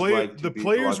what was like to The be in the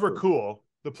players locker were room? cool.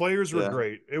 The players were Yeah.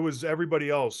 great. It was everybody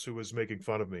else who was making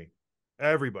fun of me.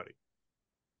 Everybody.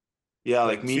 Yeah,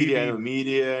 like Like TV,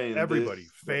 media and everybody,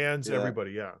 this. fans, Yeah.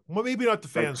 everybody. Yeah. Well, maybe not the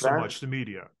Like fans so fans. much, the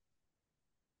media.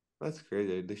 That's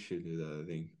crazy. They should do that, I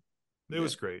think. It Yeah.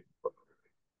 was great.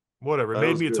 Whatever. It But it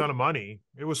made was me a good. ton of money.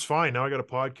 It was fine. Now I got a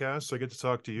podcast, so I get to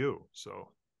talk to you.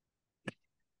 So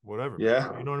whatever, man.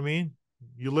 Yeah. You know what I mean?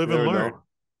 You live You and never learn. know.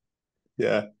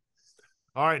 Yeah.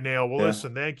 All right, Nail. Well, Yeah.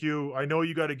 listen, thank you. I know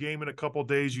you got a game in a couple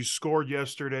days. You scored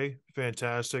yesterday.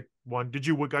 Fantastic. One. Did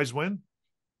you guys win?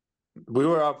 We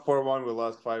were up 4-1. We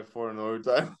lost 5-4 in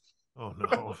overtime. Oh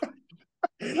no.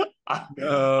 I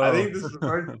No. think this is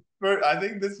the I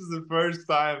think this is the first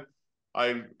time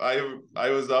I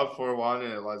was up 4-1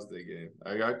 and I lost the game.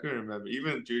 I couldn't remember.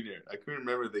 Even junior, I couldn't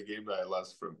remember the game that I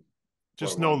lost from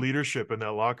Just no 4-1. leadership in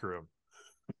that locker room.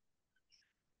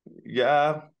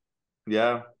 Yeah,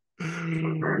 yeah.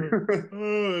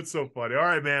 Oh, that's so funny. All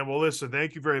right, man. Well, listen,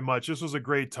 thank you very much. This was a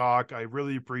great talk. I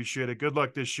really appreciate it. Good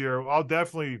luck this year. I'll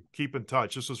definitely keep in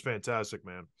touch. This was fantastic,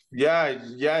 man. Yeah,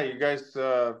 you guys.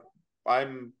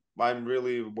 I'm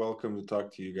really welcome to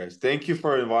talk to you guys. Thank you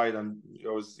for inviting. It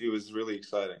was really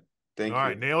exciting. All Thank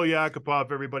right, you. Nail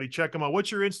Yakupov, everybody, check him out.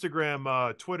 What's your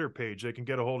Instagram, Twitter page? They can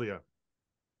get a hold of you.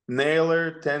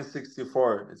 Nailer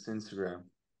 1064. It's Instagram.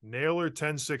 Nailer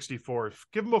 1064.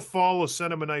 Give him a follow.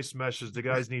 Send him a nice message. The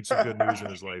guys need some good news in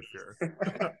his life here.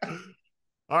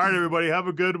 All right, everybody, have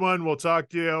a good one. We'll talk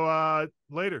to you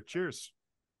later. Cheers.